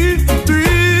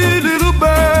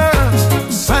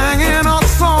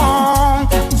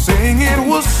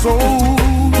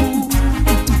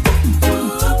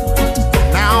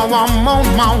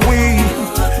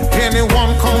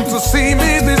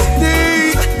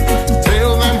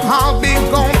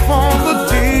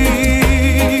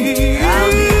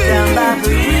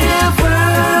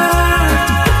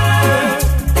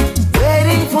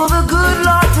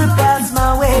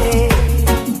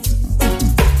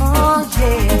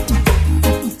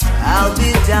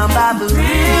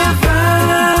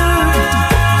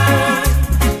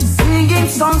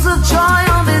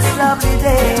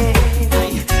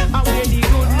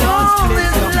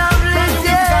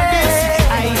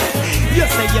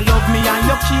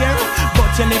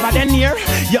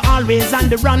always on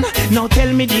the run. Now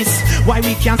tell me this, why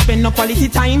we can't spend no quality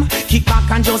time? Kick back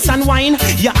and just unwind.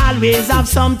 You always have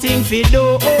something to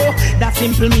do. That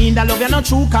simple mean that love you not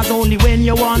true, cause only when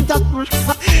you want to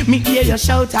me hear you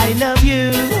shout I love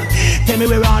you. Tell me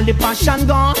where all the passion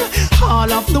gone,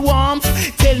 all of the warmth.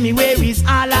 Tell me where is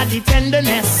all of the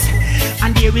tenderness.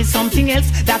 And there is something else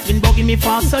that's been bugging me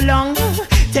for so long.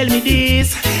 Tell me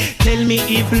this, tell me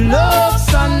if love's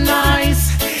so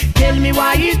nice. Tell me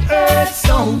why it hurts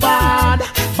so bad.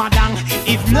 Badang,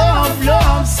 if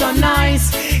love's so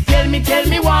nice. Tell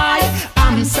me why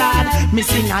I'm sad. Me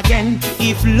sing again.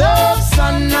 If love's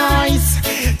so nice.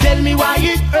 Tell me why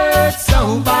it hurts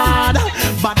so bad.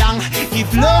 Badang,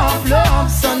 if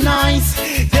love's so nice.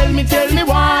 Tell me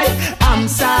why I'm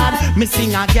sad. Me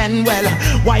sing again. Well,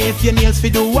 why if your nails fi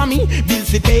do a me,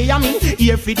 bills fi pay a me,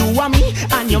 ear fi do a me,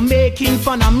 and you're making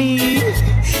fun of me,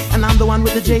 and I'm the one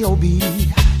with the J.O.B.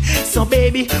 So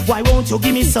baby, why won't you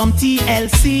give me some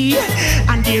TLC?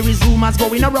 And there is rumors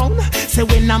going around, say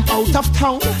when I'm out of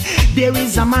town, there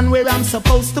is a man where I'm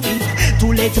supposed to be.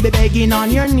 Too late to be begging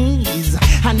on your knees.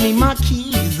 Hand me my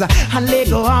keys and let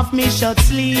go off me shirt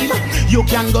sleeve. You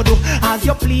can go do as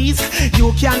you please.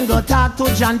 You can go talk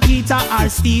to John, Peter or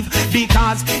Steve.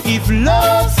 Because if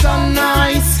love's so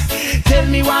nice, tell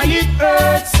me why it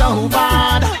hurts so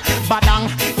bad. Badang,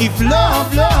 if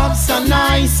love's so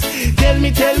nice, tell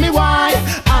me why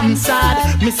I'm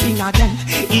sad. Me sing again.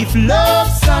 If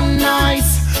love's so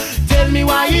nice, tell me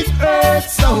why it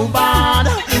hurts so bad.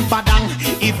 Badang,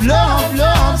 if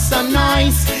love's so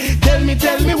nice, tell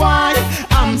me why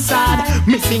I'm sad.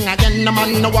 Me sing again. No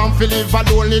man no one feel live a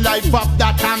lonely life of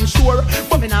that I'm sure.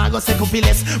 But me nah go say copy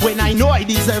less when I know I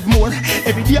deserve more.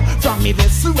 Every day from me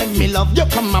vessel when me love you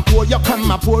come a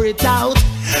pour it out.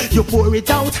 You pour it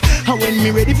out. And when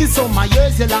me ready for some my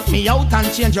years, you lock me out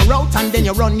and change your route and then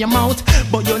you run your mouth.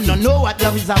 But you don't know what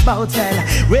love is about.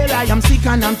 Well, I am sick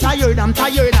and I'm tired and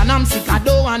I'm sick. I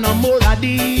don't want no more of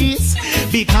this.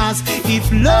 Because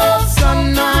if love's so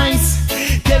nice,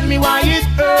 tell me why it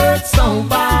hurts so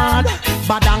bad.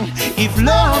 Badang, if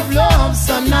love's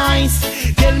so nice,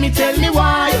 tell me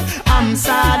why I'm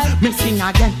sad. Me sing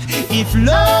again. If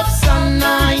love's so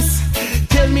nice,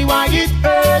 tell me why it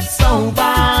hurts so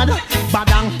bad.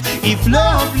 Badang, if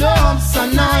love's so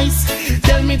nice,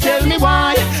 tell me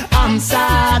why I'm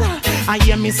sad. I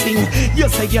hear me sing, you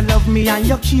say you love me and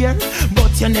you care,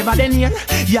 but you're never then here.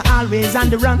 You're always on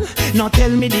the run. Now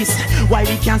tell me this, why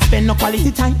we can't spend no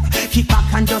quality time? Kick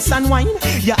back and just unwind.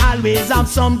 You always have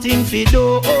something to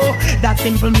do. That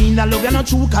simple mean that love you're not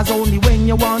true, cause only when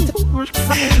you want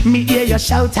me hear you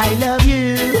shout I love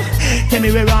you. Tell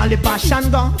me where all the passion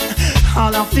gone,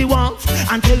 all of the warmth,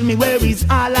 and tell me where is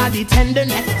all of the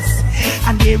tenderness.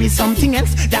 And there is something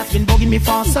else that's been bugging me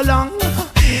for so long.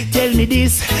 Tell me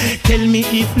this, tell me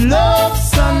if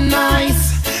love's so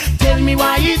nice, tell me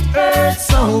why it hurts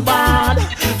so bad.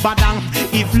 Badang,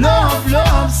 if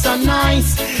love's so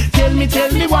nice, tell me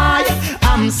why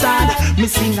I'm sad. Me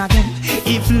sing again.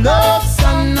 If love's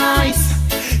so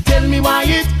nice, tell me why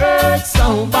it hurts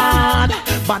so bad.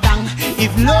 Badang,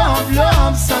 if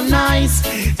love's so nice,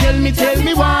 tell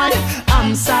me why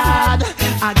I'm sad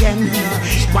again.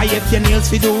 Why if your nails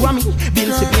fi do a me,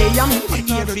 bills fi pay a me,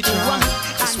 ear fi do a me.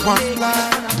 Just one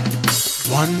life,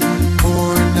 one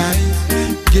more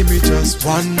night. Give me just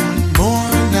one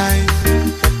more night,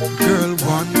 girl,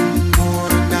 one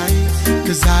more night.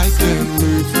 Cause I can't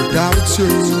live without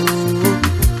you.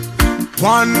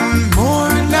 One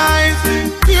more night,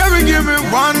 baby, give me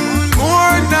one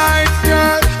more night,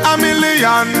 girl. A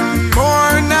million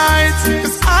more nights,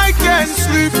 cause I can't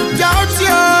sleep without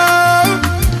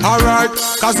you. Alright,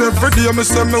 cause every day me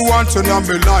say me want you in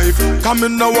my life. Come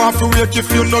in now off to wake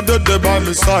if you know the day by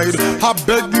my side. I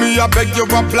beg you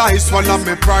apply, swallow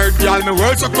me pride. Girl, me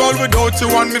world so cold without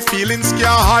you and me feelings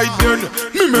can't hide.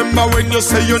 Me remember when you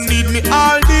say you need me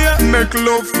all day. Make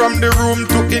love from the room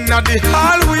to inna the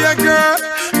hallway, girl.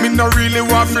 Me no really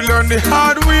want to learn the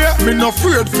hard way. Me no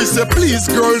afraid fi say please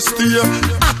girl stay.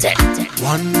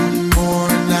 One more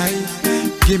night,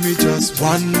 give me just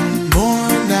one more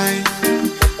night,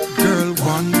 girl,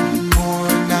 one more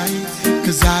night.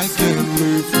 Cause I can't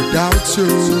live without you.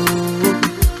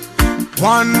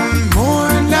 One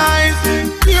more night,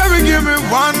 baby, give me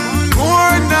one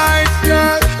more night,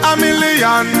 girl. A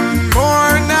million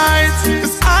more nights,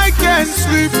 cause I can't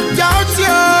sleep without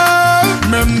you.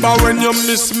 Remember when you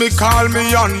miss me, call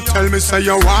me and tell me say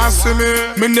you want see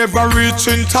me. Me never reach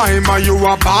in time and you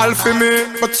a ball for me.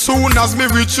 But soon as me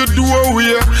reach your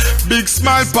doorway, big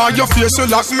smile by your face, you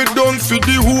lock me down for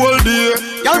the whole day.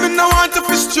 Y'all me no want to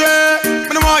be stray,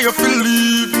 me no want you to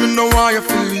leave, me no want you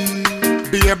to leave.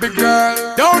 Baby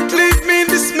girl, don't leave me in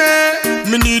dismay.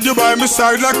 Me need you by my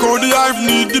side like how the hive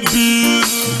need the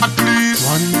bees. At least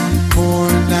one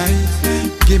more night,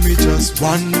 give me just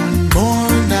one more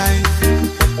night.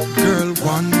 Girl,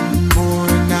 one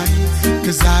more night,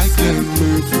 'cause I can't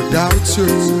live without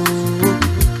you.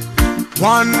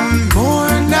 One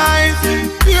more night,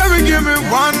 baby, give me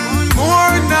one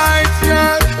more night,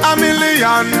 girl. A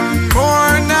million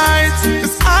more nights,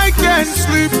 'cause I can't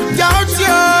sleep without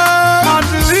you. At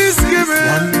least give me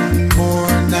one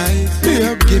more night,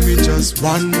 baby, give me just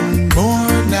one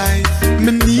more night.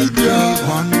 Me need you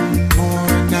one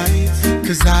more night,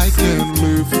 'cause I can't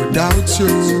live without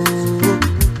you.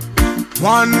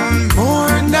 One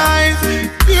more night,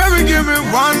 baby, give me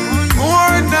one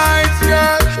more night,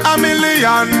 girl. A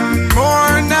million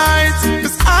more nights,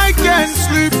 'cause I can't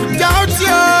sleep without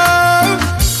you.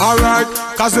 Alright,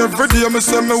 'cause every day me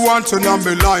say me want you in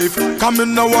my life. Come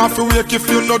in now off to wake if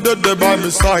you know that they by my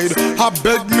side. I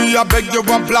beg you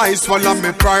oblige, swallow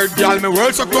me pride, girl. Me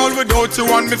world so cold without you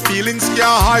and me feelings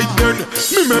can't hide then.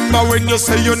 Remember when you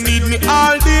say you need me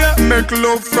all day. Make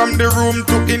love from the room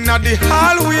to inna the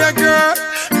hallway, girl.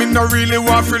 Me no really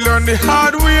want to learn the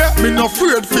hard way. Me no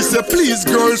afraid to say please,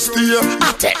 girl, stay.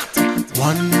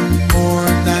 One more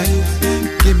night,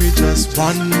 give me just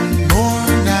one more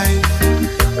night.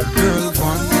 Girl,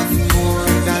 one more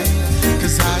night,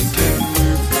 'cause I can't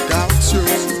live without you.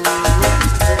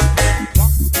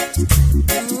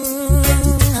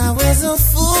 I was a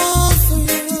fool for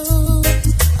you.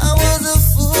 I was a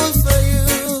fool for you.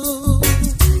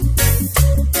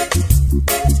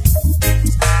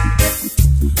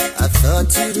 I thought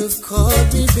you'd have called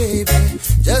me, baby,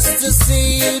 just to see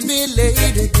you'd be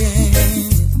late again.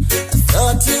 I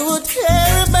thought you would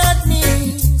care about me,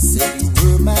 say you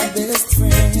were my best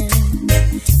friend.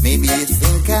 Maybe you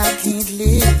think I can't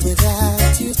live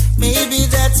without you. Maybe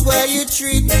that's why you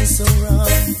treat me so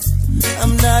wrong.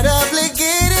 I'm not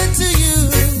obligated to you.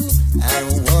 I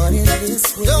don't want it this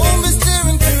way. Don't be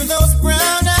staring through those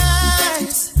brown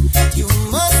eyes. You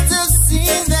must have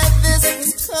seen that this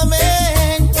was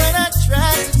coming. When I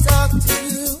tried to talk to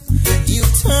you, you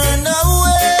turned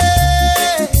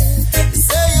away. You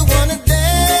say you wanna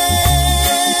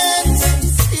dance.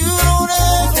 You don't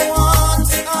ever want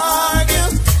to argue.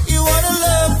 You wanna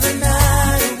love the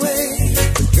night away.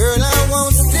 But girl, I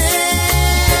won't stay.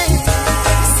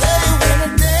 You say you wanna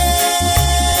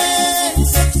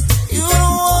dance. You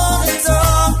don't wanna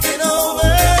talk it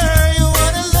over. You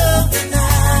wanna love the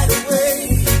night away.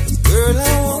 But girl,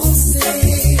 I won't stay.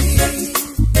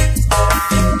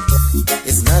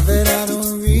 It's not that I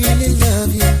don't really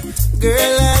love you.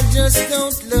 Girl, I just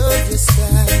don't love your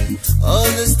style. All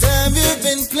this time you've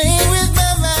been playing with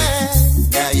my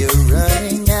mind. Now you're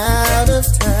running out of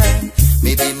time.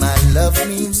 Maybe my love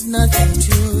means nothing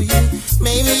to you.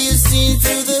 Maybe you see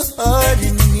through the heart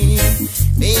in me.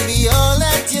 Maybe all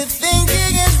that you're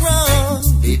thinking is wrong.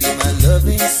 Baby, my love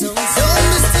ain't so strong. Don't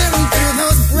be staring through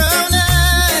those brown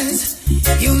eyes.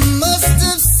 You must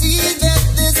have seen that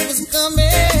this was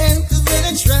coming. 'Cause when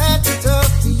I tried to talk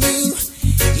to you,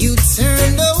 you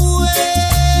turned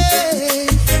away.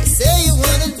 Say you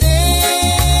wanna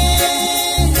dance.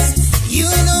 You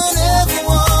don't ever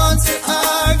want to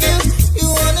argue. You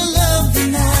wanna love the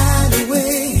night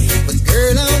away. But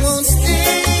girl, I won't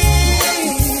stay.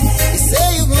 You say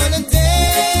you wanna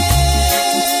dance.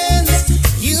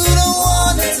 You don't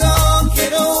wanna talk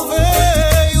it over.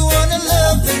 You wanna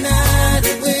love the night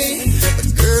away. But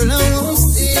girl, I won't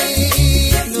stay.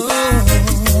 No,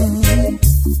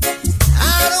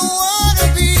 I don't wanna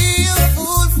be a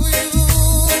fool for you.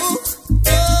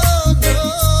 No, no.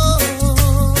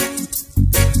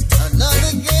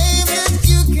 Another game that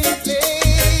you can play.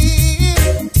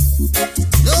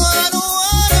 No, I don't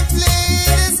wanna play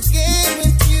this game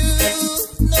with you.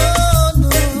 No,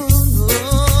 no, no.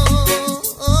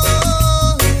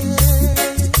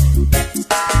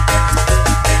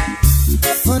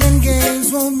 Fun and games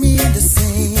won't mean the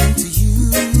same to you.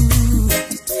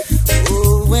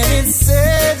 Oh, when it's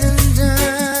said and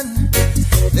done,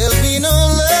 there'll be no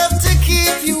love to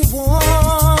keep you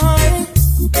warm.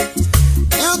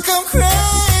 You'll come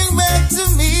crying back to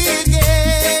me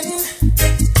again.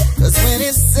 'Cause when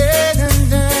it's said and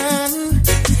done,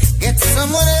 get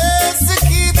someone else to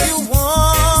keep you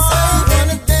warm. You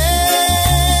wanna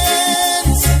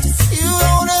dance. You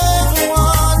don't ever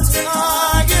want to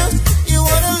argue. You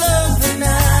wanna love the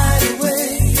night away.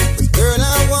 But girl,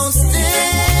 I won't stay.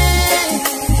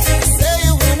 Say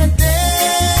you wanna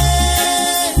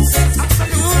dance.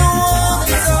 You don't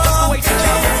wanna talk.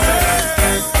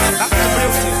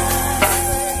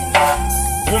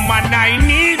 Woman, I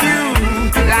need you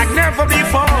like never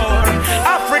before.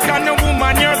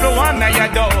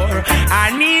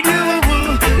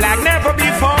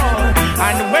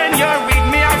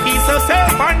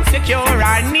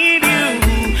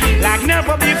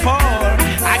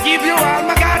 give you all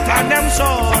my God and them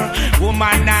sure.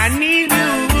 Woman, I need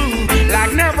you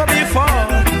like never before.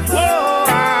 Whoa,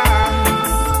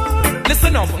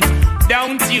 listen up.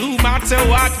 Don't you matter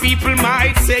what people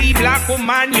might say, black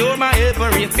woman, you're my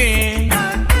everything.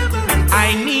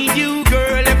 I need you,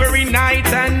 girl, every night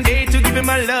and day to give you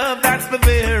my love, that's the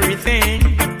very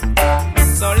thing.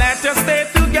 So let us stay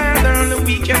together and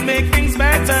we can make things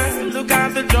better. Look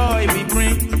at the joy we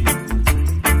bring.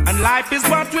 And life is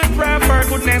what we prefer,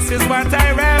 goodness is what I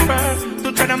refer,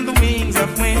 to tread on the wings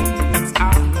of winds.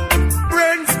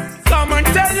 Friends, come and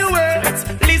tell you it.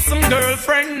 Listen,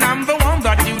 girlfriend, I'm the one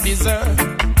that you deserve.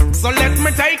 So let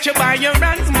me take you by your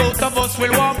hands, both of us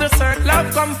will walk the circle.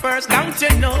 Love come first, don't you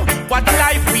know what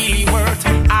life really worth?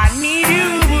 I need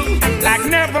you like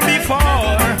never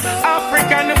before.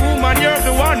 African woman, you're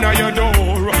the one I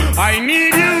adore. I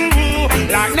need you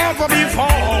like never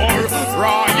before.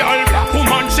 Royal black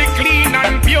woman, she clean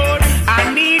and pure.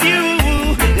 I need you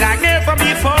like never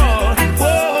before.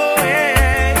 Oh, hey,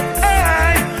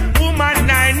 hey, woman,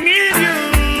 I need you.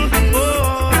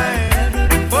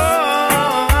 Oh,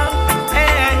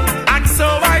 hey, and so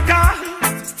I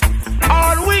cast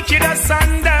all wicked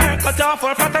asunder, cut off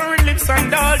all flattering lips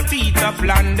and all teeth of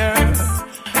plunder.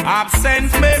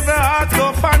 Absent made the heart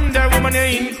go fonder. Woman,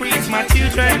 you increase my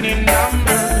children in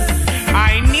number.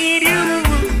 I need you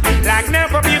like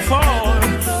never before.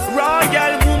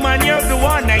 Royal woman, you're the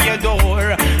one I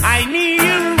adore. I need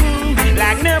you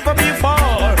like never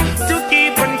before. To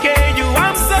keep and care you,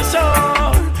 I'm so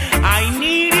sure. I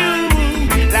need you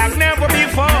like never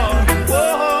before.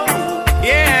 Whoa,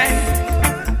 yeah.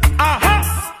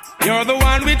 You're the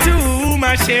one with whom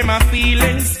I share my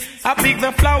feelings. I pick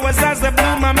the flowers as they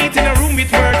bloom. I meet in a room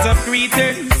with words of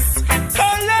greetings.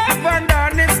 For love and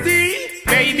honesty,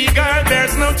 baby girl,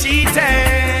 there's no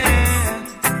cheating.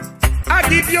 I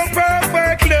give you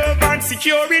perfect love and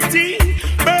security.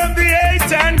 Burn the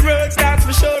hate and grudge, that's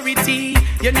for surety.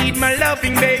 You need my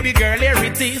loving, baby girl, here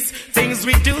it is. Things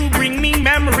we do bring me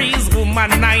memories.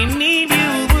 Woman, I need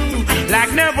you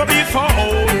like never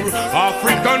before.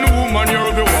 African woman,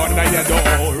 you're the one I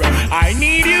adore. I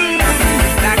need you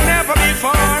like never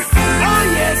before. Oh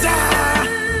yes,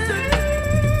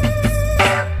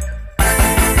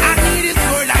 I need this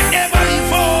girl like never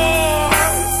before.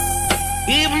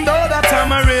 Even though that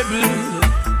I'm a rebel,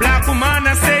 black woman,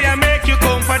 I say I make you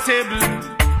comfortable.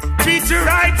 Treat you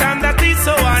right and that is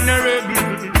so honorable.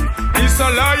 This a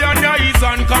lion, yeah, is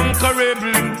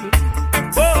unconquerable.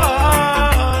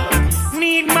 Oh,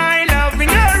 need my loving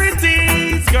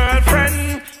heritage,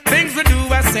 girlfriend. Things we do,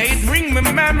 I say, bring me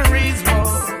memories. Oh,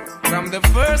 from the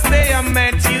first day I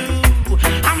met you,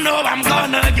 I know I'm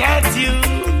gonna get you.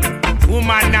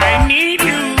 Woman, I need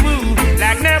you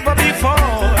like never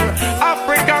before.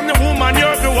 African woman,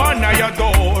 you're the one I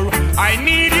adore. I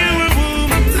need you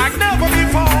like never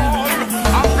before.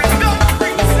 African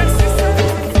princess.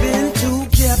 Been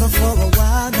together for a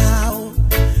while now,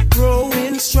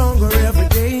 growing stronger every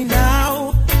day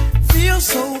now. Feel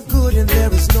so good and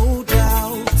there is no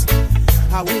doubt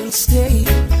I will stay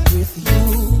with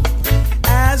you.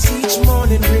 As each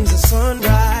morning brings a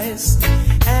sunrise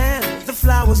and the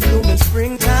flowers bloom in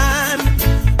springtime,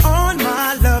 on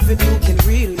my loving you can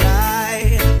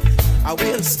rely. I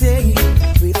will stay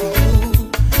with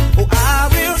you. Oh, I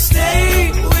will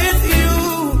stay with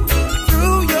you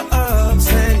through your ups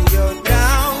and your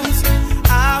downs.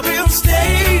 I will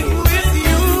stay with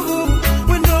you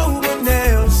when no one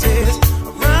else is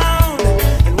around.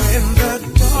 And when the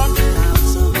dark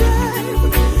clouds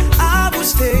arrive, I will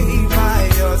stay by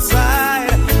your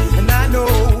side. And I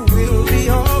know we'll be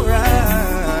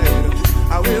alright.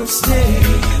 I will stay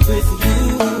with you.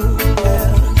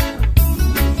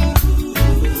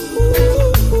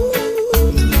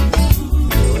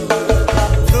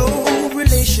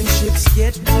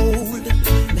 Get old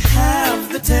and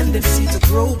have the tendency to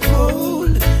grow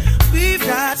cold, we've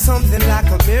got something like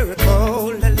a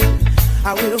miracle.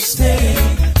 I will stay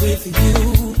with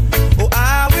you. Oh,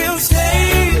 I will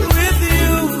stay with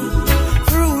you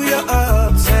through your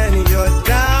ups and your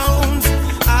downs.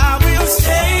 I will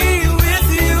stay with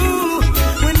you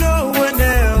when no one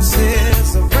else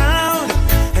is around.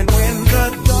 And when the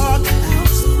dark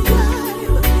clouds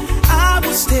arrive, I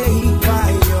will stay by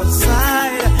your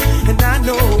side. And I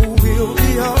know we'll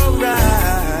be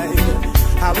alright.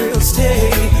 I will stay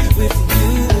with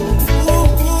you.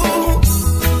 Ooh,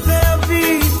 there'll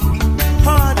be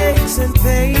heartaches and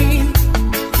pain.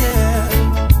 Yeah,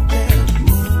 yeah.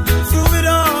 Through it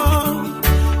all,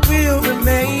 we'll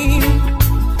remain.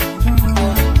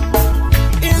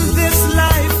 In this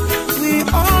life, we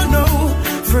all know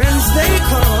friends they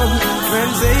come,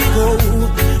 friends they go.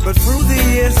 But through the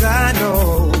years, yes, I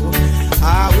know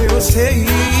I will stay.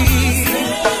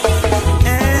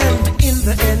 And in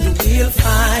the end we'll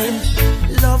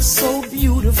find love so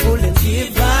beautiful and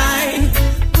divine.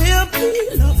 We'll be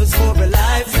lovers for a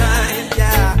lifetime.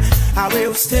 Yeah, I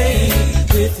will stay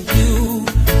with you.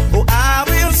 Oh, I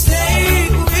will stay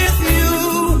with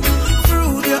you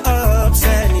through the ups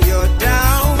and your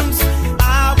downs.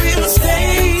 I will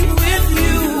stay with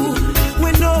you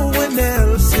when no one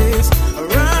else is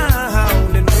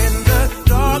around. And when the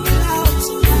dark clouds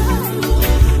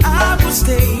arrive, I will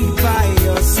stay by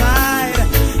your side.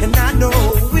 And I know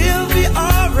we'll be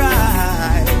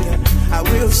alright. I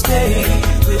will stay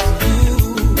with you.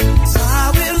 So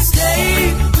I will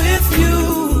stay with you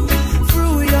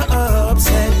through your ups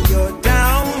and your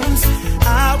downs.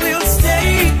 I will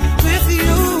stay with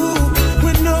you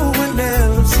when no one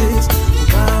else is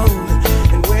around.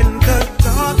 And when the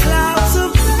dark clouds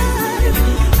arrive,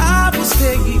 I will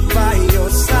stay by your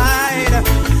side.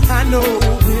 I know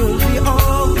we'll be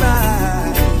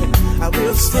alright. I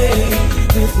will stay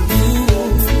with you.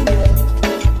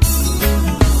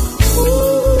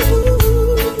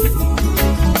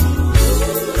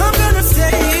 I'm gonna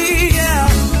stay, yeah.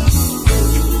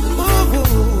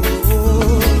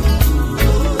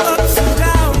 Ups and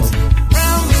downs,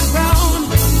 round and round.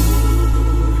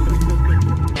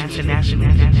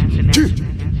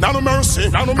 Now no mercy,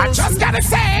 now no mercy. I just gotta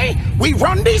say, we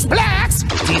run these blacks.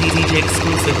 DJ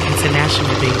exclusive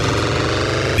international, baby.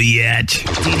 Bitch.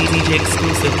 DJ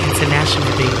exclusive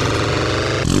international, baby.